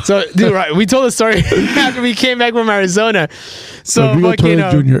 Rodrigo. So, dude, right, we told the story after we came back from Arizona. So, Rodrigo fucking,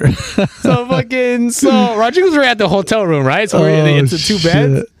 Torres Jr. so Rodrigo's right at the hotel room, right? So it's a 2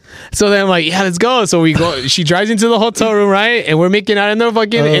 beds. shit. So then I'm like, yeah, let's go. So we go. She drives into the hotel room, right? And we're making out in the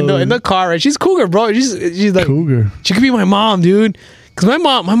fucking in the car, right? She's cougar, bro. She's like Cougar. She could be my mom, dude. Cause my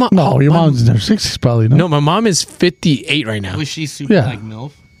mom. No, your mom's in her 60s probably. No, my mom is 58 right now. Was she super Yeah. like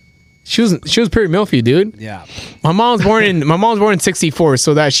MILF? She was pretty milfy, dude. Yeah. My mom's born in 64,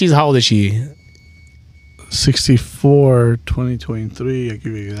 so that she's how old is she? 64, 2023. I give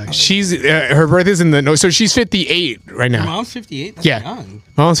you that. She's her birthday's in so she's 58 right Your now. mom's 58? That's Yeah. young.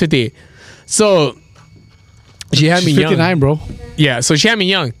 My mom's 58. So she had me She's young. 59, bro. Yeah, so she had me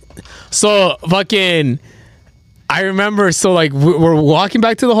young. So fucking, I remember. So like we're walking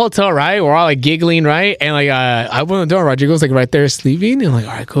back to the hotel, right? We're all like giggling, right? And like I opened the door. Rodrigo's like right there sleeping, and like,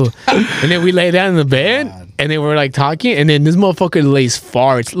 all right, cool. And then we lay down in the bed, and then we're like talking, and then this motherfucker lays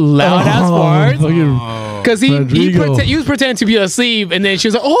farts, loud ass farts. Because he was pretending to be asleep, and then she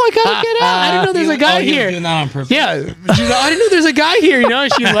was like, "Oh, I gotta get out! I didn't know there's a guy he was here." doing that on purpose. Yeah, she's like, "I didn't know there's a guy here," you know.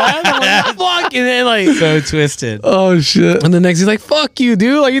 And she laughed. I'm like, "Fuck!" And then like, So twisted. Oh, shit. and the next he's like, "Fuck you,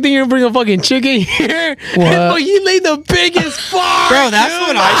 dude! Like you think you're gonna bring a fucking chicken here?" What? And he laid the biggest fart, Bro, that's dude.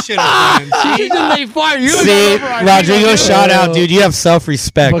 what I should have done. He just laid fart. You See, Rodrigo, shout out, dude. You have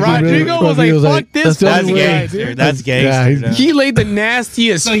self-respect. Fucking Rodrigo was like, Rodrigo's "Fuck like, this that's the fucking only guy, way. gangster. dude." That's Yeah, gangster. he's- He laid the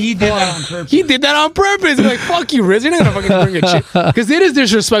nastiest. So he did that on purpose. He did that on purpose. He's like, "Fuck you, Riz. You're not gonna fucking bring a chick." Because it is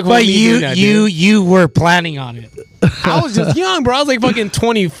disrespectful. But me doing that, dude. you were planning on it. I was just young, bro. I was like fucking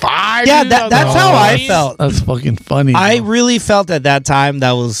 25. Yeah, dude. I was that's like, how I 20s. felt. That's fucking funny. I bro. really felt at that time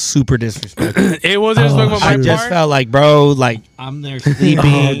that was super disrespectful. It wasn't disrespectful on I my just part. felt like, bro, like I'm there sleeping.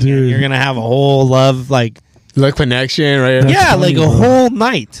 Oh, dude. and you're gonna have a whole love, like Like connection, right? yeah, funny, like a bro. whole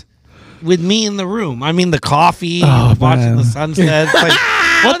night with me in the room. I mean, the coffee, Oh, watching man. the sunsets. Like,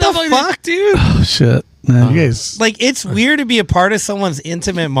 what the fuck, dude? Oh, shit. Man, you guys. Like, it's weird to be a part of someone's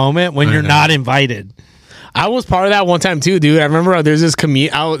intimate moment when you're not invited. I was part of that one time too, dude. I remember there's this me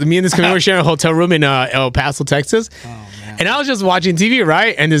and this comedian were sharing a hotel room in El Paso, Texas. And I was just watching TV,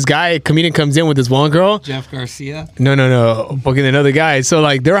 right? And this comedian comes in with this one girl. Jeff Garcia. No. Fucking another guy. So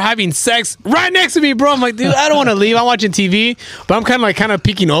like they're having sex right next to me, bro. I'm like, dude, I don't want to leave. I'm watching TV, but I'm kind of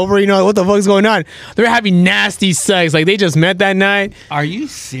peeking over, you know, like, what the fuck's going on? They're having nasty sex. Like they just met that night. Are you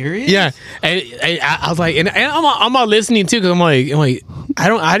serious? Yeah. And I was like, and I'm all listening too, because I'm like,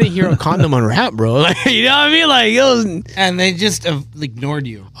 I didn't hear a condom on rap, bro. Like, you know what I mean? Like it was. And they just ignored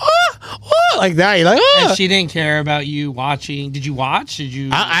you. like that. You're like, oh. And she didn't care about you watching. Did you watch? Did you?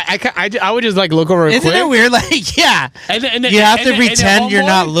 I would just like look over. Isn't it weird? Like, yeah, and then, you have to and pretend you're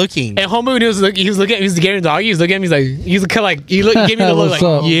not looking. And homeboy, when he was looking, he was getting the dog. He was looking at me. He's kind of like, he gave me the look like,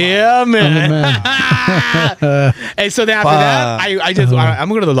 What's up? yeah, man. And so then after that, I'm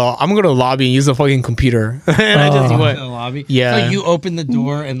gonna go to the lobby and use the fucking computer. And I just went. In the lobby. Yeah. So you opened the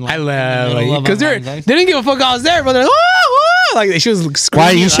door and I left because they they didn't give a fuck I was there, but they're like, like she was screaming.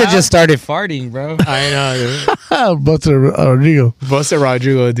 Why you should loud. just started farting, bro. I know, dude. Buster Rodrigo. Buster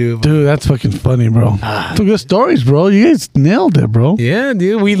Rodrigo, dude. Dude, that's fucking funny, bro. Two good stories, bro. You guys nailed it, bro. Yeah,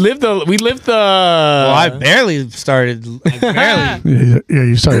 dude. We lived the. Well, I barely started. Yeah,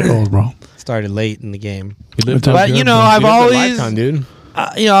 you started old, bro. Started late in the game. But But you know, We I've lived a always, lifetime, dude.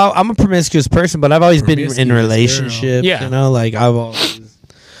 you know, I'm a promiscuous person, but I've always been in Promiscuous relationships. girl. Yeah. You know, like I've always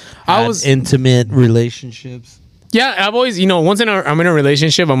I had was intimate relationships. Yeah, I've always, once I'm in a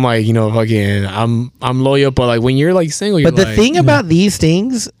relationship, I'm like, fucking, I'm loyal. But like when you're like single, you're But the like, thing about these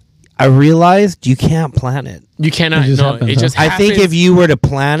things, I realized you can't plan it. you cannot. It just No, happens, it just. huh? I think happens. if you were to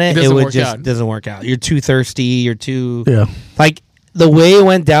plan it, It it doesn't would work just out. doesn't work out. You're too thirsty. You're too Yeah. like the way it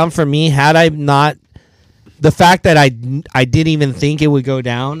went down for me. Had I not, the fact that I didn't even think it would go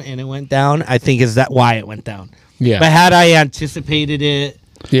down and it went down, I think is that why it went down. Yeah. But had I anticipated it,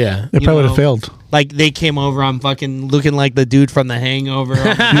 Yeah. It You probably would know, have failed. like they came over, I'm fucking looking like the dude from The Hangover on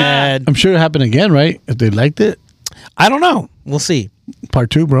the bed. I'm sure it happened again, right? If they liked it. I don't know. We'll see.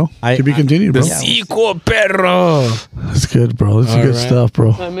 Part 2, bro. To be continued, bro. The sequel, perro. That's good, bro. That's All good right. stuff,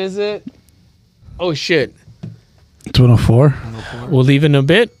 bro. Time is it? Oh shit. 204. We'll leave in a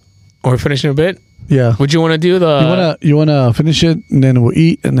bit, or finish in a bit. Yeah. Would you want to do You wanna finish it and then we'll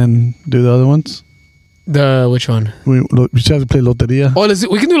eat and then do the other ones? which one? We still have to play Loteria. Oh,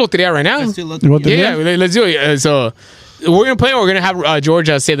 we can do Loteria right now. Let's do You want the Yeah, let's do it. So we're gonna play, or we're gonna have George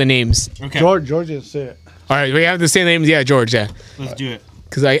say the names. Okay. George didn't say it. All right, we have to say the names. Yeah, George. Yeah. Let's do it.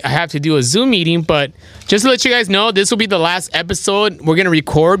 Because I have to do a Zoom meeting. But just to let you guys know, this will be the last episode we're going to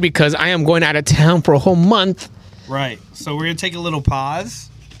record because I am going out of town for a whole month. Right. So we're gonna take a little pause.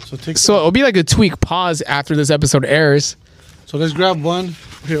 So it'll be like a tweak pause after this episode airs. So let's grab one.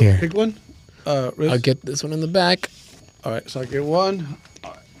 Here. Pick one. Riz. I'll get this one in the back. All right, so I'll get one.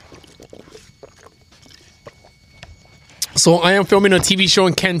 So I am filming a TV show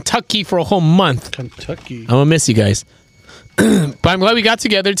in Kentucky for a whole month. Kentucky. I'm going to miss you guys. But I'm glad we got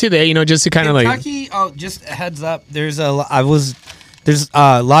together today, just to kind of like... Kentucky. Oh, just a heads up. There's a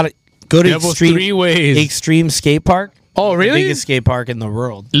lot of go to Devil three ways. extreme skate park. Oh, The really? biggest skate park in the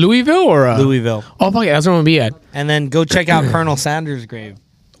world. Louisville or... Louisville. Oh, fuck yeah, that's where I'm going to be at. And then go check out Colonel Sanders' grave.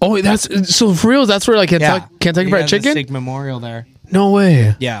 Oh, that's... So for real, that's where like Kentucky He Fried has a Chicken? sick memorial there. No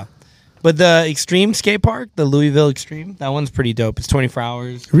way. Yeah. But the extreme skate park, the Louisville Extreme, that one's pretty dope. It's 24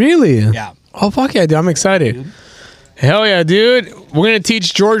 hours. Really? Yeah. Oh, fuck yeah, dude. I'm excited. Hell yeah, dude. We're going to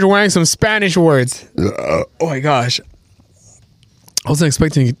teach George Wang some Spanish words. Oh, my gosh. I wasn't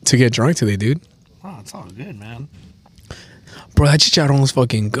expecting to get drunk today, dude. Oh, it's all good, man. Bro, that chicharron was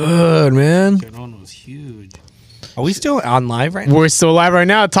fucking good, man. That one was huge. Are we still on live right now? We're still live right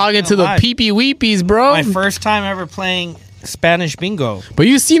now talking to the live. peepee weepies, bro. My first time ever playing Spanish bingo. But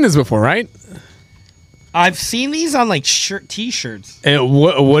you've seen this before, right? I've seen these on like t-shirts. And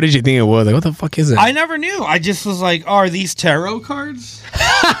what did you think it was? Like, what the fuck is it? I never knew. I just was like, oh, are these tarot cards?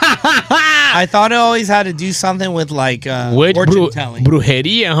 I thought it always had to do something with like fortune telling.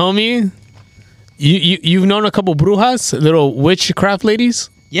 Brujeria, homie. You've known a couple brujas, little witchcraft ladies?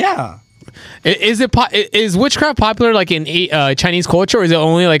 Yeah. Is witchcraft popular like in Chinese culture, or is it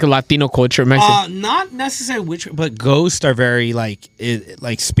only like a Latino culture? Mexican? Not necessarily witch, but ghosts are very like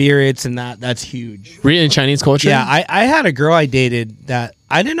spirits, and that's huge. Really, in Chinese culture? Yeah, I had a girl I dated that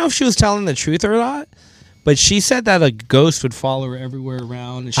I didn't know if she was telling the truth or not, but she said that a ghost would follow her everywhere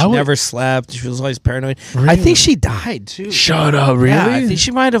around, and she never slept. She was always paranoid. Really? I think she died too. Shut up, really? Yeah, I think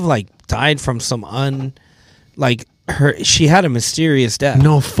she might have like died from some she had a mysterious death.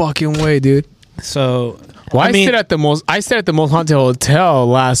 No fucking way, dude. So I stayed at the most haunted hotel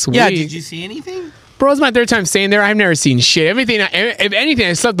last week. yeah, did you see anything? Bro, it's my third time staying there. I've never seen shit. If anything,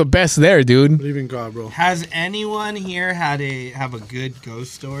 I slept the best there, dude. Believe in God, bro. Has anyone here have a good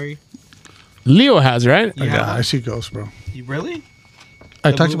ghost story? Leo has, right? You Yeah, have I see ghosts, bro. You really?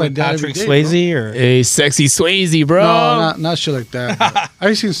 I talked to my dad Patrick every day, Swayze or A sexy Swayze, bro. No, not shit like that.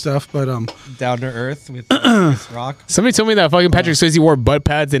 I've seen stuff, but Down to Earth with Chris Rock. Somebody told me that fucking Patrick Swayze wore butt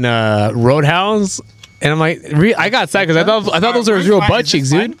pads in Roadhouse, and I'm like, I got sad because I thought those were real butt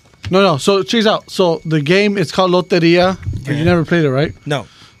cheeks, dude. no. So check this out. So the game, it's called Loteria. Okay. You never played it, right? No.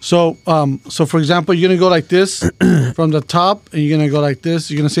 So so for example, you're gonna go like this from the top, and you're gonna go like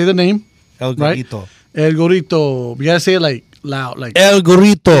this. You're gonna say the name, El right? gorrito. El gorrito. You gotta say it like loud, like El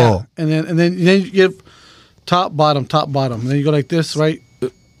gorrito. yeah. And then you give top, bottom, and then you go like this, right?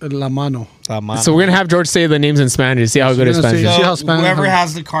 La mano. So we're gonna have George say the names in Spanish. See how good his We're gonna Spanish is. see how Spanish whoever comes.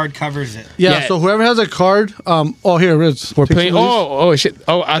 has the card covers it. Yeah, Yeah. so whoever has a card, here, Riz. We're take playing. some of these. Oh shit!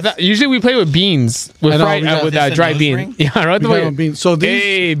 Oh, I thought usually we play with beans with I know, fried we got with this dried nose bean. ring? Yeah, right. We got on beans. So these,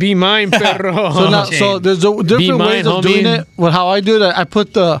 Hey, be mine, perro. so now, so there's different Be mine, ways of doing homie. it. Well, how I do it, I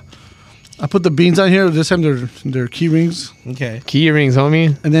put the beans on here. This time they're key rings, Okay. Key rings,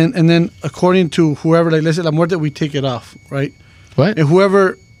 homie. and then according to whoever, like let's say La Muerte, we take it off, right? What? And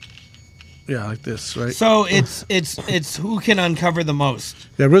whoever, yeah, like this, right? So it's who can uncover the most.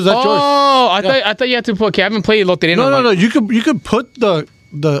 Yeah, Riz, that's yours. Oh, I thought you had to put. Okay, I haven't played Loterino. No. You could put the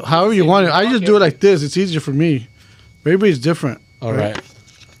however you want it. I just do it like this. It's easier for me. Maybe it's different. All right.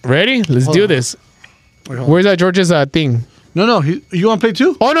 Ready? Let's Hold do on. this. Wait, hold on. Where's that George's thing? No. You want to play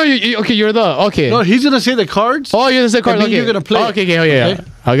too? Oh no, okay, you're the okay. No, he's gonna say the cards. Oh, you're the second card. And then Okay, you're gonna play Oh, it. okay, oh yeah. Okay.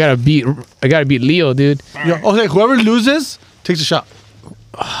 I gotta beat Leo, dude. Yeah, okay, whoever loses takes a shot.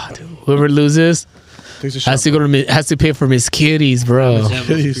 Whoever loses Takes a shot. has to pay for Miss Kitties, bro.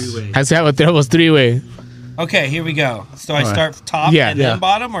 Jeez. Has to have a devil's three-way. Okay, here we go. So I All right. start top Yeah. and Yeah. then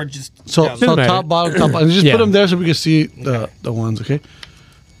bottom, or just So, down? so Doesn't matter. top, bottom. And just Yeah. put them there so we can see the ones, okay?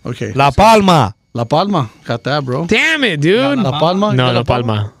 Okay. La Palma. La Palma. Got that, bro. Damn it, dude. La Palma? No, You got La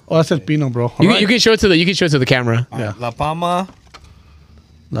Palma. Oh, that's El Pino, bro. You, All right. you can show it to the camera. Yeah. La Palma.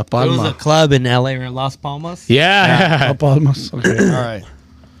 La There was a Palma. club in LA or Las Palmas. Yeah. La Palmas. Okay. All right.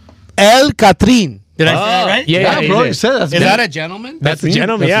 El Catrin. Did I say that right? Yeah, Yeah, bro, yeah. you said that's Is good. that a gentleman? That's the me.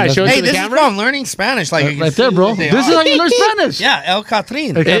 gentleman. That's- Yeah, show it Hey, to the this is camera. from learning Spanish. Like Right there, bro. This is how you learn Spanish. Yeah, El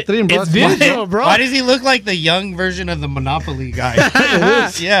Catrin. El Catrin, bro. It's That's visual, bro. Why does he look like the young version of the Monopoly guy?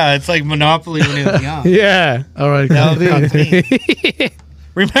 Yeah, it's like Monopoly when he was young. Yeah. All right. El Catrin. Catrin.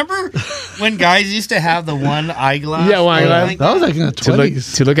 Remember when guys used to have the one eyeglass? Yeah, one eyeglass. Like That was like in the To look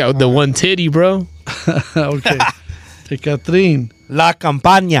 20s. to look at the one titty, bro. Okay. El Catrin. La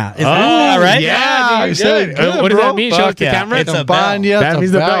Campaña. Is that right? Yeah, you dude, said it good, what does bro. that mean? Show it Fuck to the yeah. camera. It's a bell. Campania. That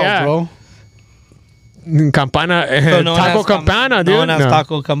means the bell, yeah. bro. Campana, So no one taco has campana, dude. No one has No.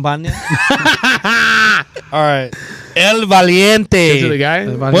 taco campana. All right. El This is the Valiente. guy.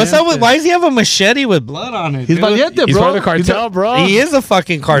 What's up with? Why does he have a machete with blood on it? He's dude? valiente, bro. He's part of the cartel, bro. He is a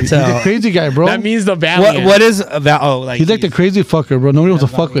fucking He's a cartel. crazy guy, bro. That means the valiant. What is about? Oh, like He's like the crazy fucker, bro. Nobody wants to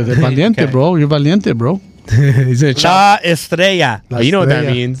fuck with. El Valiente, Okay. bro. You're Valiente, bro. He's in a chop. La Estrella, Oh, you know what that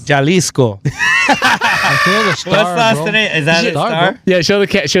Estrella. means. Jalisco. I feel the star, What's La bro. Estrella? Is that a Star, star? bro. Yeah, show it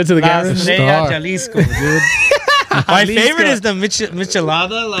to the La camera. Estrella Star. Jalisco, dude. My favorite is the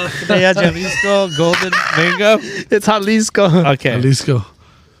Michelada, La Estrella Jalisco Golden Mango. It's Jalisco. Okay. Jalisco.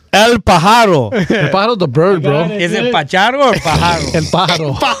 El Pájaro. El pájaro, the bird, bro. Is it Pacharo or Pájaro? El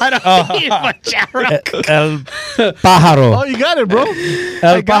pájaro. El Pájaro. Oh, you got it, bro.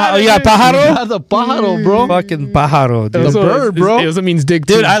 El Pájaro. Oh, you got Pájaro? You got the pájaro, bro. Fucking Pájaro, dude. The bird, bro. It also means dig,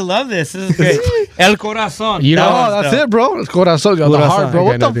 Dude, too. I love this. This is great. El Corazon. You know- Oh, that's it, bro. It's corazón. You got the Corazón. heart, bro. Okay,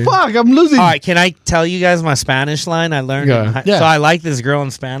 What no, the dude. fuck? I'm losing. All right, can I tell you guys my Spanish line I learned? Yeah. In Yeah. So I like this girl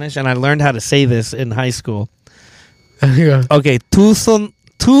in Spanish, and I learned how to say this in high school. Yeah. Okay, tu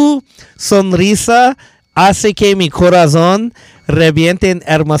sonrisa hace que mi corazón reviente en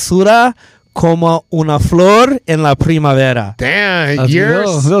hermosura como una flor en la primavera. Damn, That's your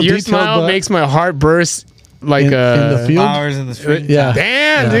little your detailed, smile but- makes my heart burst like in the field. Flowers in the street. Yeah.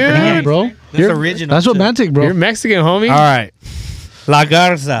 Damn, Yeah, dude. bro. That's You're- original. That's too. romantic, bro. You're Mexican, homie. All right. La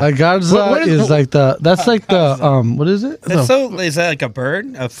Garza. La Garza What is- is like the. That's like the. What is it? That's so, is that like a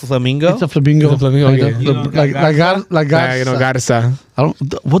bird? A flamingo? It's a flamingo. It's a flamingo, Like, okay. the- You know, like La Garza? La Yeah, you know, Garza. Garza. I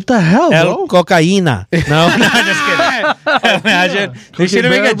don't. What the hell, El bro? Cocaína. No, no, just kidding. Imagine. They should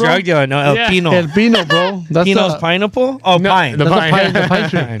have Bear, made a bro. drug dealer. No, El Yeah. Pino. El Pino, bro. That's Pino's the, pineapple? Oh, No, pine. the That's a pine. pine. The pine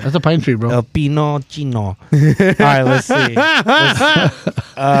tree. That's a pine tree, bro. El Pino Chino. All right, let's see.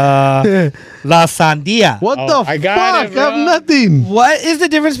 La Sandia. What Oh, the I got fuck? it, I have bro. nothing. What is the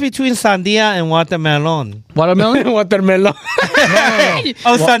difference between sandia and watermelon? Watermelon? Watermelon.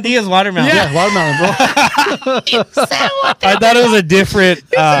 Oh, sandia is watermelon. Yeah, watermelon, bro. I thought it was a different.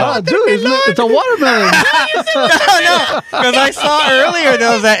 Ah, dude, it's a watermelon. Because I saw earlier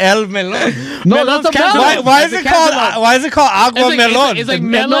there was a el melon. No, that's a Melon's melon. Why is it called? Why is it called agua melon? It's like No,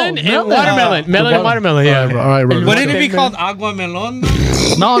 melon and melon. watermelon. Melon and watermelon, yeah. All right, bro. Wouldn't it be called agua melon?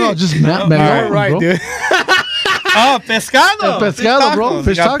 No, just melon, All right, bro. dude. Oh, pescado. Pescado, bro.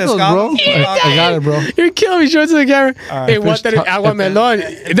 Fish You got tacos, bro. I got it, bro. You're killing me. Show it to the camera. right, Hey, fish water ta- agua melon.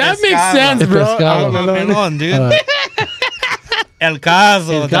 That makes Pescado. sense, bro. Pescado. Agua Agua melon. melon, dude. All right. El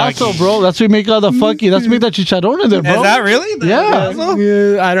caso. El caso, doggy. bro. That's where we make all the fucking. That's where we make that chicharron in there, bro. Is that really? The Yeah. El caso?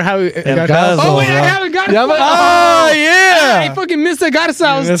 Yeah, I don't have it. El caso, Oh, wait, I bro. haven't got it. Yeah, but- Oh, yeah. I fucking missed the garza.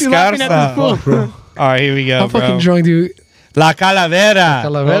 I was Miss too laughing at Garza. this fool. All right, here we go, I'm bro. fucking drunk, dude. La Calavera.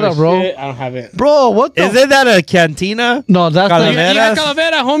 Calavera, bro. Shit, I don't have it. Bro, what the? Isn't that a cantina? No, that's You Calavera. got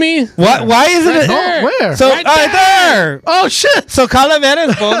Calavera, homie. What? Why isn't Right it? there. where? So Right right there. Oh shit! So Calavera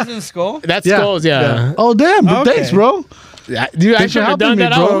is bones and skull. That's Yeah. skulls, yeah. Oh damn! Okay. Thanks, bro. Yeah, dude, I Thanks for should have helping done me,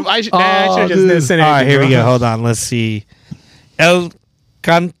 that. bro. I should Oh, have just dude. sent All right, anything, here we bro. go. Hold on. Let's see. El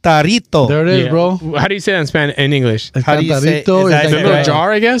Cantarito. There it is, Yeah. bro. How do you say that in Spanish? In English? How do you say- Cantarito is that is A like little right?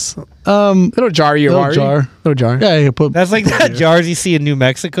 jar, I guess. Um, Little jar, you Little jar. Little jar. yeah, you put. That's like that jars you see in New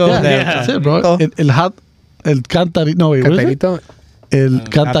Mexico. yeah, that- that's it, bro. El cantarito. No, wait, what is it? Cantarito. El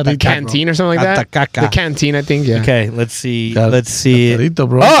cantarito. Canteen or something like that. Atacaca. The canteen, I think. Yeah. Okay, let's see. Cal- Let's see. Cantarito,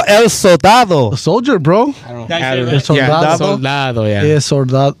 bro. Oh, El Soldado. A soldier, bro. I don't That's have it, it. right? Yeah, Soldado? soldado. Yeah. Yeah,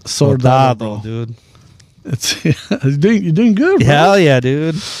 soldado, Soldado, bro. dude. It's, you're doing good, bro. Hell yeah,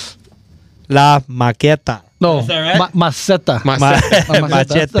 dude. La Maqueta. No, Is that right? maceta.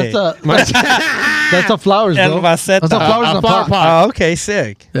 Maceta. Machete. That's a flowers, bro. El maceta. That's a flowers in a flower pot. pot. Oh, okay,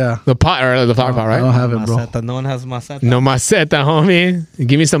 sick. Yeah. The pot or the flower pot, I don't right? have it, bro. Maceta. No one has maceta. No maceta, homie.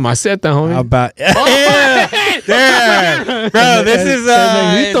 Give me some maceta, homie. How about there, bro? This is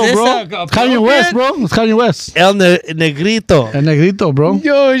Negrito, is this bro. a- It's Kanye West, bro. It's Kanye West. El Negrito. El Negrito, bro.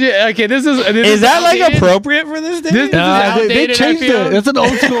 Yo, yeah, okay, this is. Is that like outdated. appropriate for this day? This- They outdated, I changed feel. it. It's an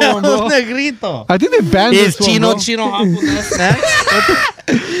old school one, El bro. Negrito. I think they banned Is this one, bro. Chino Japonés next?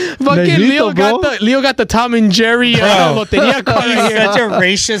 Fucking Negrito, Leo got the Tom and Jerry Bro. loteria card He's here. such a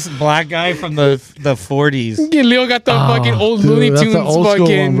racist black guy from the 40s. Fucking Leo got the fucking old Dude, Looney that's Tunes an old school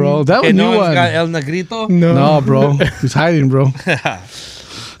fucking one, bro. That was And new no one's one. got El Negrito? No, bro. He's hiding, bro.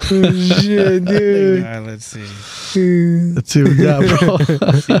 Shit, dude. All right, let's see. Let's see what we got, bro.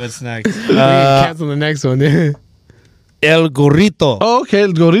 Let's see what's next. We can cancel the next one, dude. El Gorrito. Oh, okay,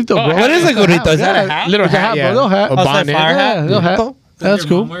 el gorrito, bro. Oh, what is a gorrito? Is that a hat? Little It's a hat, hat, yeah. bro. Little hat. A Oh, is that bonnet. fire hat? Yeah, little hat. Gorrito? That's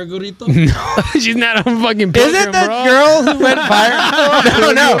cool. Wear Gorrito? She's not a fucking Isn't pilgrim, that bro. girl who went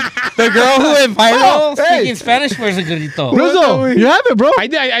viral? No. The girl who went viral Oh, hey. speaking Spanish wears a gorrito. Rizzo, you have it, bro. I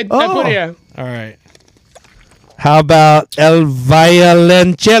did. I Oh. put it here. All right. How about El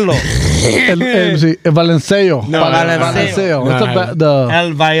Violoncello? El Valenceo. No, Valenceo. no, That's no. the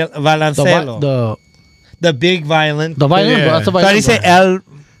Violoncello. The big violin. the violin, Yeah. bro. That's the So how violin. do you say bro. El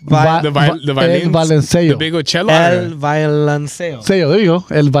The violins. El Valenceo. The big old cello. El Violoncello? Seo, there you go.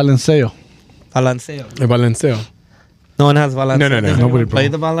 El Valenceo. Violoncello. El balanceo. No one has violoncello. No. Does Nobody anyone play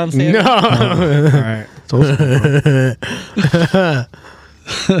the violoncello? No. All right.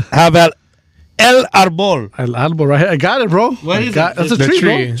 How about El Arbol? El árbol right here. I got it, bro. What is it? That's a The tree,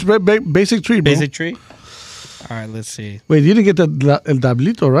 bro. tree. It's a very basic tree, bro. Basic tree? All right, let's see. Wait, you didn't get el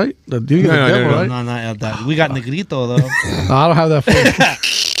tablito, right? You didn't get No, the no, devil, no, right? No, not El Dab. We got Negrito, though. No, I don't have that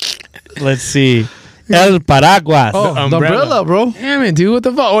for Let's see. El Paraguas. Oh, the umbrella, bro. Damn it, dude. What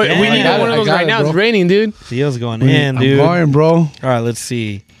the fuck? Yeah, We I need got one it, of I those got right it, now. bro. It's raining, dude. Theo's going in, dude. I'm going, bro. All right, let's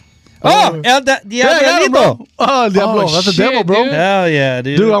see. Oh, El Yeah, I got it, Diablito. bro. Oh, Diablo. That's a shit, devil, bro. dude. Hell yeah,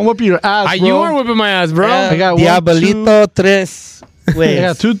 dude. Dude, I'm whooping your ass, bro. You were whipping my ass, bro. Yeah. I got 1, Diablito tres. 2, Wait. I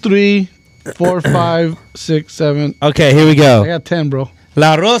got 2, 3, 4, 5, 6, 7. Okay, here we I go. got 10, bro.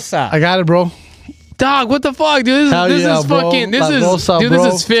 La Rosa. I got it, bro. Dog, what the fuck, dude? Hell This yeah, is bro. fucking. This La is, Rosa, dude. bro.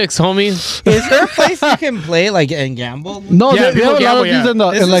 This is fixed, homie. Is there a place you can play like and gamble? No, Yeah, they have people a lot gamble, of these yeah. in the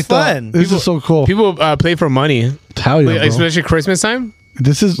This in is like fun. the. This is so cool. People play for money, Hell yeah, bro. especially Christmas time.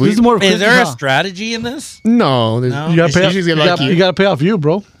 This is more. Is there a Christmas, huh? strategy in this? No, No? You gotta pay. You just get You lucky. gotta pay off you,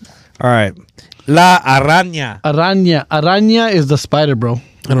 bro. All right. La Araña. Araña. Araña is the spider, bro.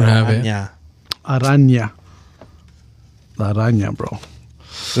 I don't have it. Araña. Araña. La araña, bro.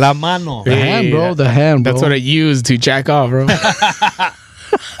 La Mano. The hand, bro. The hand, bro. That's what I use to jack off, bro.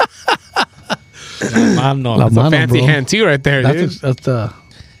 Mano. La It's a mano, fancy bro. hand too, right there, dude. That's the.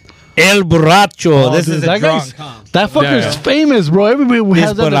 El Borracho. Oh, This dude, is a that drunk. guy's- That fucker's Yeah. famous, bro. Everybody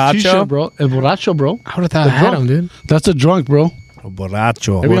has that on a borracho? t-shirt, bro. El borracho, bro. I would have thought I The had drunk. him, dude. That's a drunk, bro. El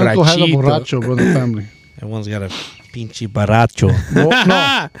Borracho. Every uncle has a Borrachito. borracho, bro, in the family. Everyone's got a pinche borracho.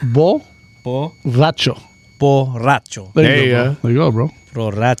 No. Bo. Borracho. Borracho. There There you you go, bro. There you go, bro.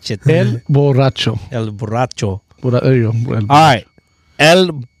 Borrachete. El borracho. El Borracho. There you go. El All right. El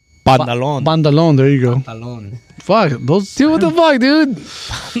Pantalón. Bandalon. There you go. Pantalón. Fuck those. Dude, what the fuck, dude?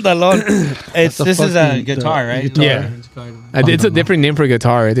 Pantalón. This is a fucking- guitar, right? guitar. Yeah. It's a different name for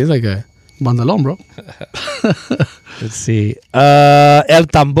guitar. It's like a. Bandalon, bro. Let's see. El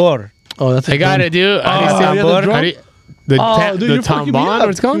Tambor. Oh, that's. I got it, dude. How do you say yeah, the tambor? drum? How do you- The you're fucking me tambon, up.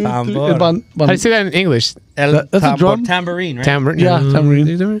 what's it called? Tambor. How do you say that in English? That's a drum? Tambourine, right? Tambourine. Yeah,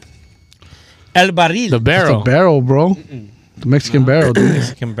 tambourine. El barril. The It's barrel. a barrel, bro. The Mexican barrel, dude.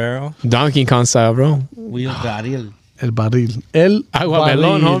 Mexican barrel. Donkey Kong style, bro. Wheel barril. El barril. El Agua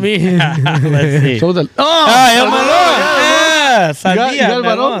melón, barril. homie. Let's see. So the, El melón. Yeah, you sandía, got el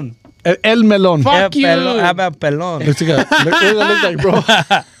melón. El melón. Fuck you. How about pelón? Looks like what does it look like, bro?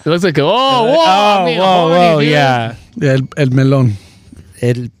 It looks like whoa, Oh, man, whoa, horny, whoa, dude. yeah. Yeah, el melón.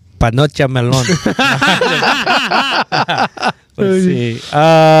 El panocha melón. Let's see.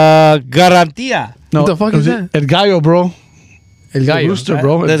 Garantía. No, What the fuck is that? El gallo, bro. El The gallo. rooster,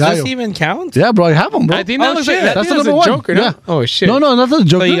 bro. El Does gallo. this even count? Yeah, bro, I have them, bro. I think that Oh, looks shit. like That's the that's number a one. Joker, no? Yeah. Oh shit. No, that's not a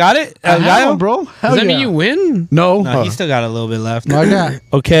joke. So you got it? I El have gallo? them, bro. Hell Does that yeah. mean you win? No. No, he's still got a little bit left. No, I got.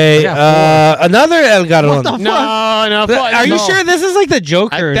 Okay, another El Garron. What the No, fuck. Are you no. sure this is like the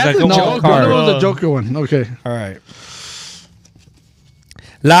Joker? That's like the a No, wild Joker, that card? bro. was the Joker one. Okay. All right.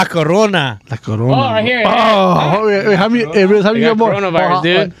 La Corona. La Corona. Oh, right here. Oh, wait, how many? Hey, Riz, how many I you got got more? coronavirus, Oh,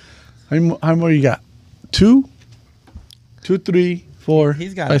 dude. How many more you got? 2, 3, 4,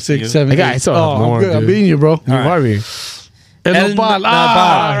 He's got 5, a few. 6, 7. I got- I 8. still have Oh, more, I'm good. I'm dude. beating you, bro. You are me. El El Nopal.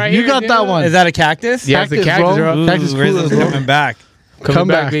 Nopal. Right You here, got dude. that one. Is that a cactus? Yeah, it's the cactus, bro. Ooh, Cactus Riz cooler, is bro. coming back. Coming Come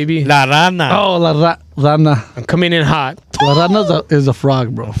back, back. baby. La Rana. Oh, la rana. I'm coming in hot. La rana is a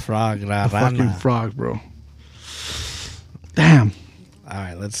frog, bro. Frog. La Fucking Rana. frog, bro. Damn. All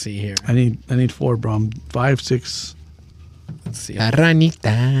right, let's see here. I need 4, bro. I'm 5, 6. Let's see. La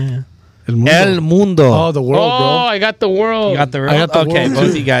ranita. El mundo. El Mundo. Oh, the world, Oh, bro. I got the world. You got the I roll? got the Okay, roll, both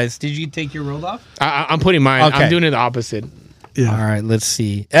of too. you guys. Did you take your roll off? I'm putting mine. Okay. I'm doing it the opposite. Yeah. All right, let's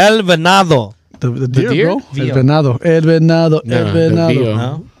see. El Venado. The deer, deer? bro. Vio. El venado. El venado. No, El the venado. Vio.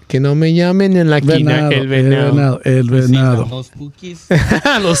 No? Que no me llamen en la esquina. Venado. El venado. El venado. Los spookies.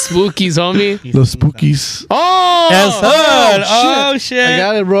 Los spookies, homie. Los spookies. Oh! El Sun. Oh, I shit.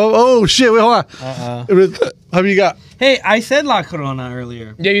 got it, bro. Oh, shit. Wait, hold on. How you got? Hey, I said La Corona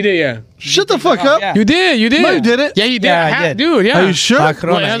earlier. Yeah, you did, yeah. Shut the fuck up. Yeah. You did. No, you didn't. Yeah, you did. Yeah, I did. Dude, yeah. Are you sure? La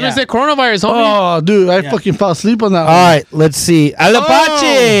Corona, Well, I was yeah. going to say coronavirus, homie. Oh, dude. I Yeah. fucking fell asleep on that All one. right, let's see. El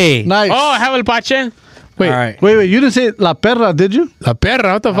Apache. Nice. Oh, I have el pache. Wait, All right. Wait. You didn't say La Perra, did you? la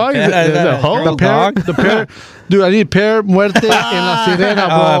perra. What the fuck? Is perra, it a the hoe? girl. Pear. Dog? The pear. Dude, I need pear, muerte, and la sirena,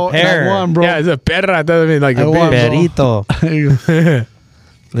 bro. pear. That one, bro. Yeah, it's a perra. That doesn't mean like I a want- bitch. Perito. What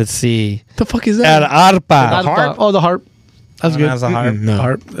Let's see. the fuck is El that? Arpa. harp? Oh, the harp. That's Oh, good. that's a harp. No.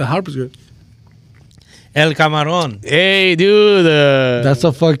 Harp. The harp is good. El Camarón. Hey, dude. That's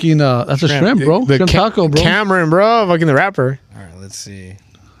a fucking, that's a shrimp, bro. The Shrimp taco, bro. Cameron, bro. Fucking the rapper. All right, let's see.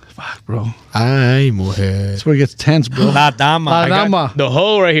 Fuck, bro. Ay, mujer. That's where it gets tense, bro. La Dama. La I got- dama. The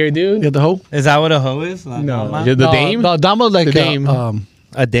hoe right here, dude. You got the hoe? Is that what a hoe is? La No, Dama? the dame? No, dama like The dame.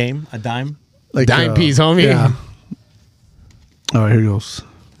 A dame? A dime? like Dime piece, homie. Yeah. All right, here goes.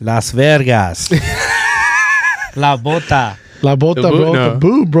 Las Vergas. La Bota. La bota, The boot? bro. No. The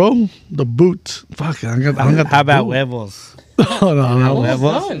boot, bro. The boot. Fuck, I don't got How the about boot. huevos? Oh, no.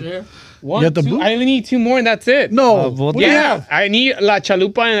 Huevos? One, You got the two. boot? I only need 2 more and that's it. No. Vodka? What do you Yeah, have? I need la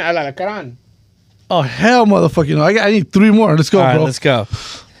chalupa and la alacrán. Oh, hell, motherfucking no. I need 3 more. Let's go, All right, bro. let's go.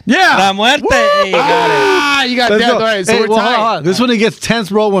 Yeah. La Muerte. Hey, you got Ah, you got Let's that. go. All right, so Hey, we're well, tied. hold on. This one it gets tense,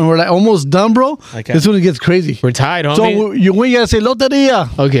 bro. When we're like almost done, bro. Okay. This one it gets crazy. We're tied, homie. So you win. You gotta say loteria.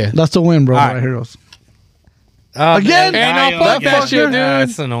 Okay. That's the win, bro. All All right. right, here goes. Oh, Again? Hey, no, Gallo, fuck that fucker. shit, dude.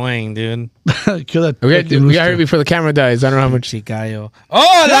 That's annoying, dude. Kill that. We fucking gotta hurry rooster. before the camera dies. I don't know how much. Chicayo.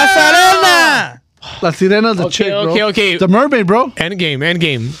 Oh, La Serena. La Sirena, the Okay, chick, bro. okay, okay. The mermaid, bro. End game.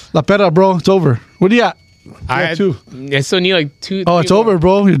 La Perra, bro. It's over. What do you got? I got 2. I still need like 2. Oh, it's 3 over,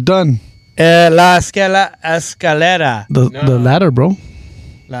 bro. You're done. La Escalera. The ladder, bro.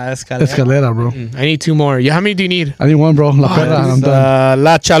 La Escalera. Escalera, bro. more. I need 2 more. Yeah, how many do you need? I need 1, bro. La Perra, and I'm done.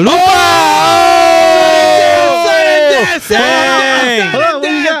 La Chalupa. Dang. Hold on, what do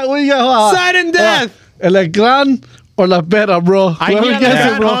you got? What do you got? Hold on. Sudden death. El Gran or La Perra, bro. I Whoever need gets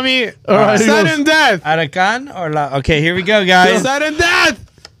that, it, bro. homie. All right, here Sudden goes. death. Aracan or La... Okay, here we go, guys. Sudden death.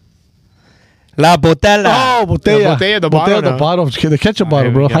 La Botella. Oh, botella. The botella, the bottle, the no. bottle. The ketchup bottle,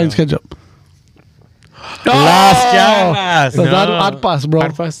 here bro. we go. Heinz ketchup. Las Llamas. The No. Arpas, bro.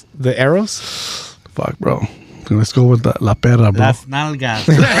 Arpas. The arrows. Fuck, bro. Let's go with the La Perra, bro. Las Nalgas.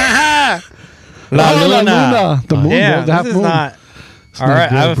 Oh, La La Luna. Luna. The moon, bro. Yeah, The half this is moon. not... All not right, I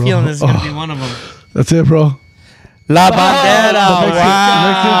good, have a bro. feeling this is going to Oh. be one of them. That's it, bro. La Bandera.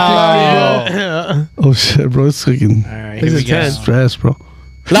 Mexican Wow. Oh, shit, bro. It's freaking All right, This here we is go. tense. stress, bro.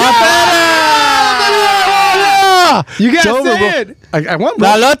 La Perra. You gotta It's over, say bro. it. I won, bro.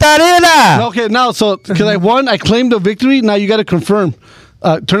 La Lotarina. Okay, now, so, because I won, I claimed the victory. Now you got to confirm.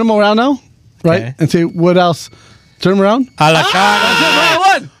 Turn them around now, right? Okay. And say what else. Turn him around. Alacana.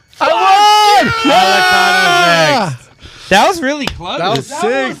 I won! Alacana next. That was really close. That was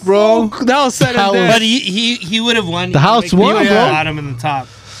sick, bro. That was set and dead. But he would have won. The house won, He bro. bottom and the top.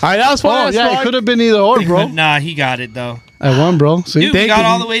 All right, that was fun. Oh, as yeah, fuck. it could have been either or, bro. Nah, he got it though. I won, bro. See? Dude, we Thank got you.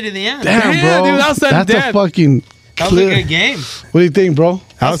 all the way to the end. Damn, Damn, bro. dude, that was sudden That's death. a fucking That was a clear. good game. What do you think, bro?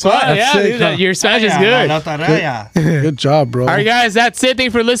 That was fun. That's Yeah, sick, dude, huh? your Spanish is La good. lotería. Good job, bro. All right, guys, that's it.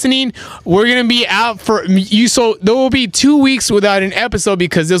 Thanks for listening. We're gonna be out for you, so there will be 2 weeks without an episode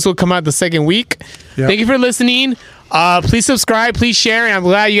because this will come out the second week. Yep. Thank you for listening. Please subscribe, please share, and I'm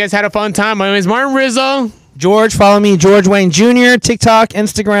glad you guys had a fun time. My name is Martin Rizo. George, follow me, George Wang Jr., TikTok,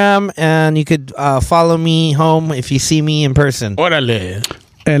 Instagram, and you could follow me home if you see me in person. Orale.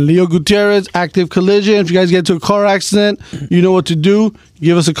 And Leo Guttierez, Active Collision. If you guys get into a car accident, you know what to do.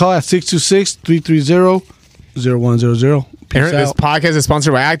 Give us a call at 626-330-0100. Peace This out. podcast is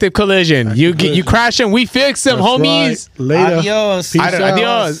sponsored by Active Collision. You crash them, we fix them, That's homies. right. Later. Adios. Peace out.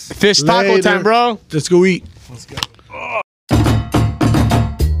 Adios. Fish taco Later. time, bro. Let's go eat.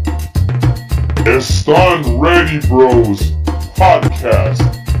 Están Ready Bros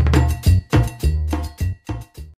Podcast.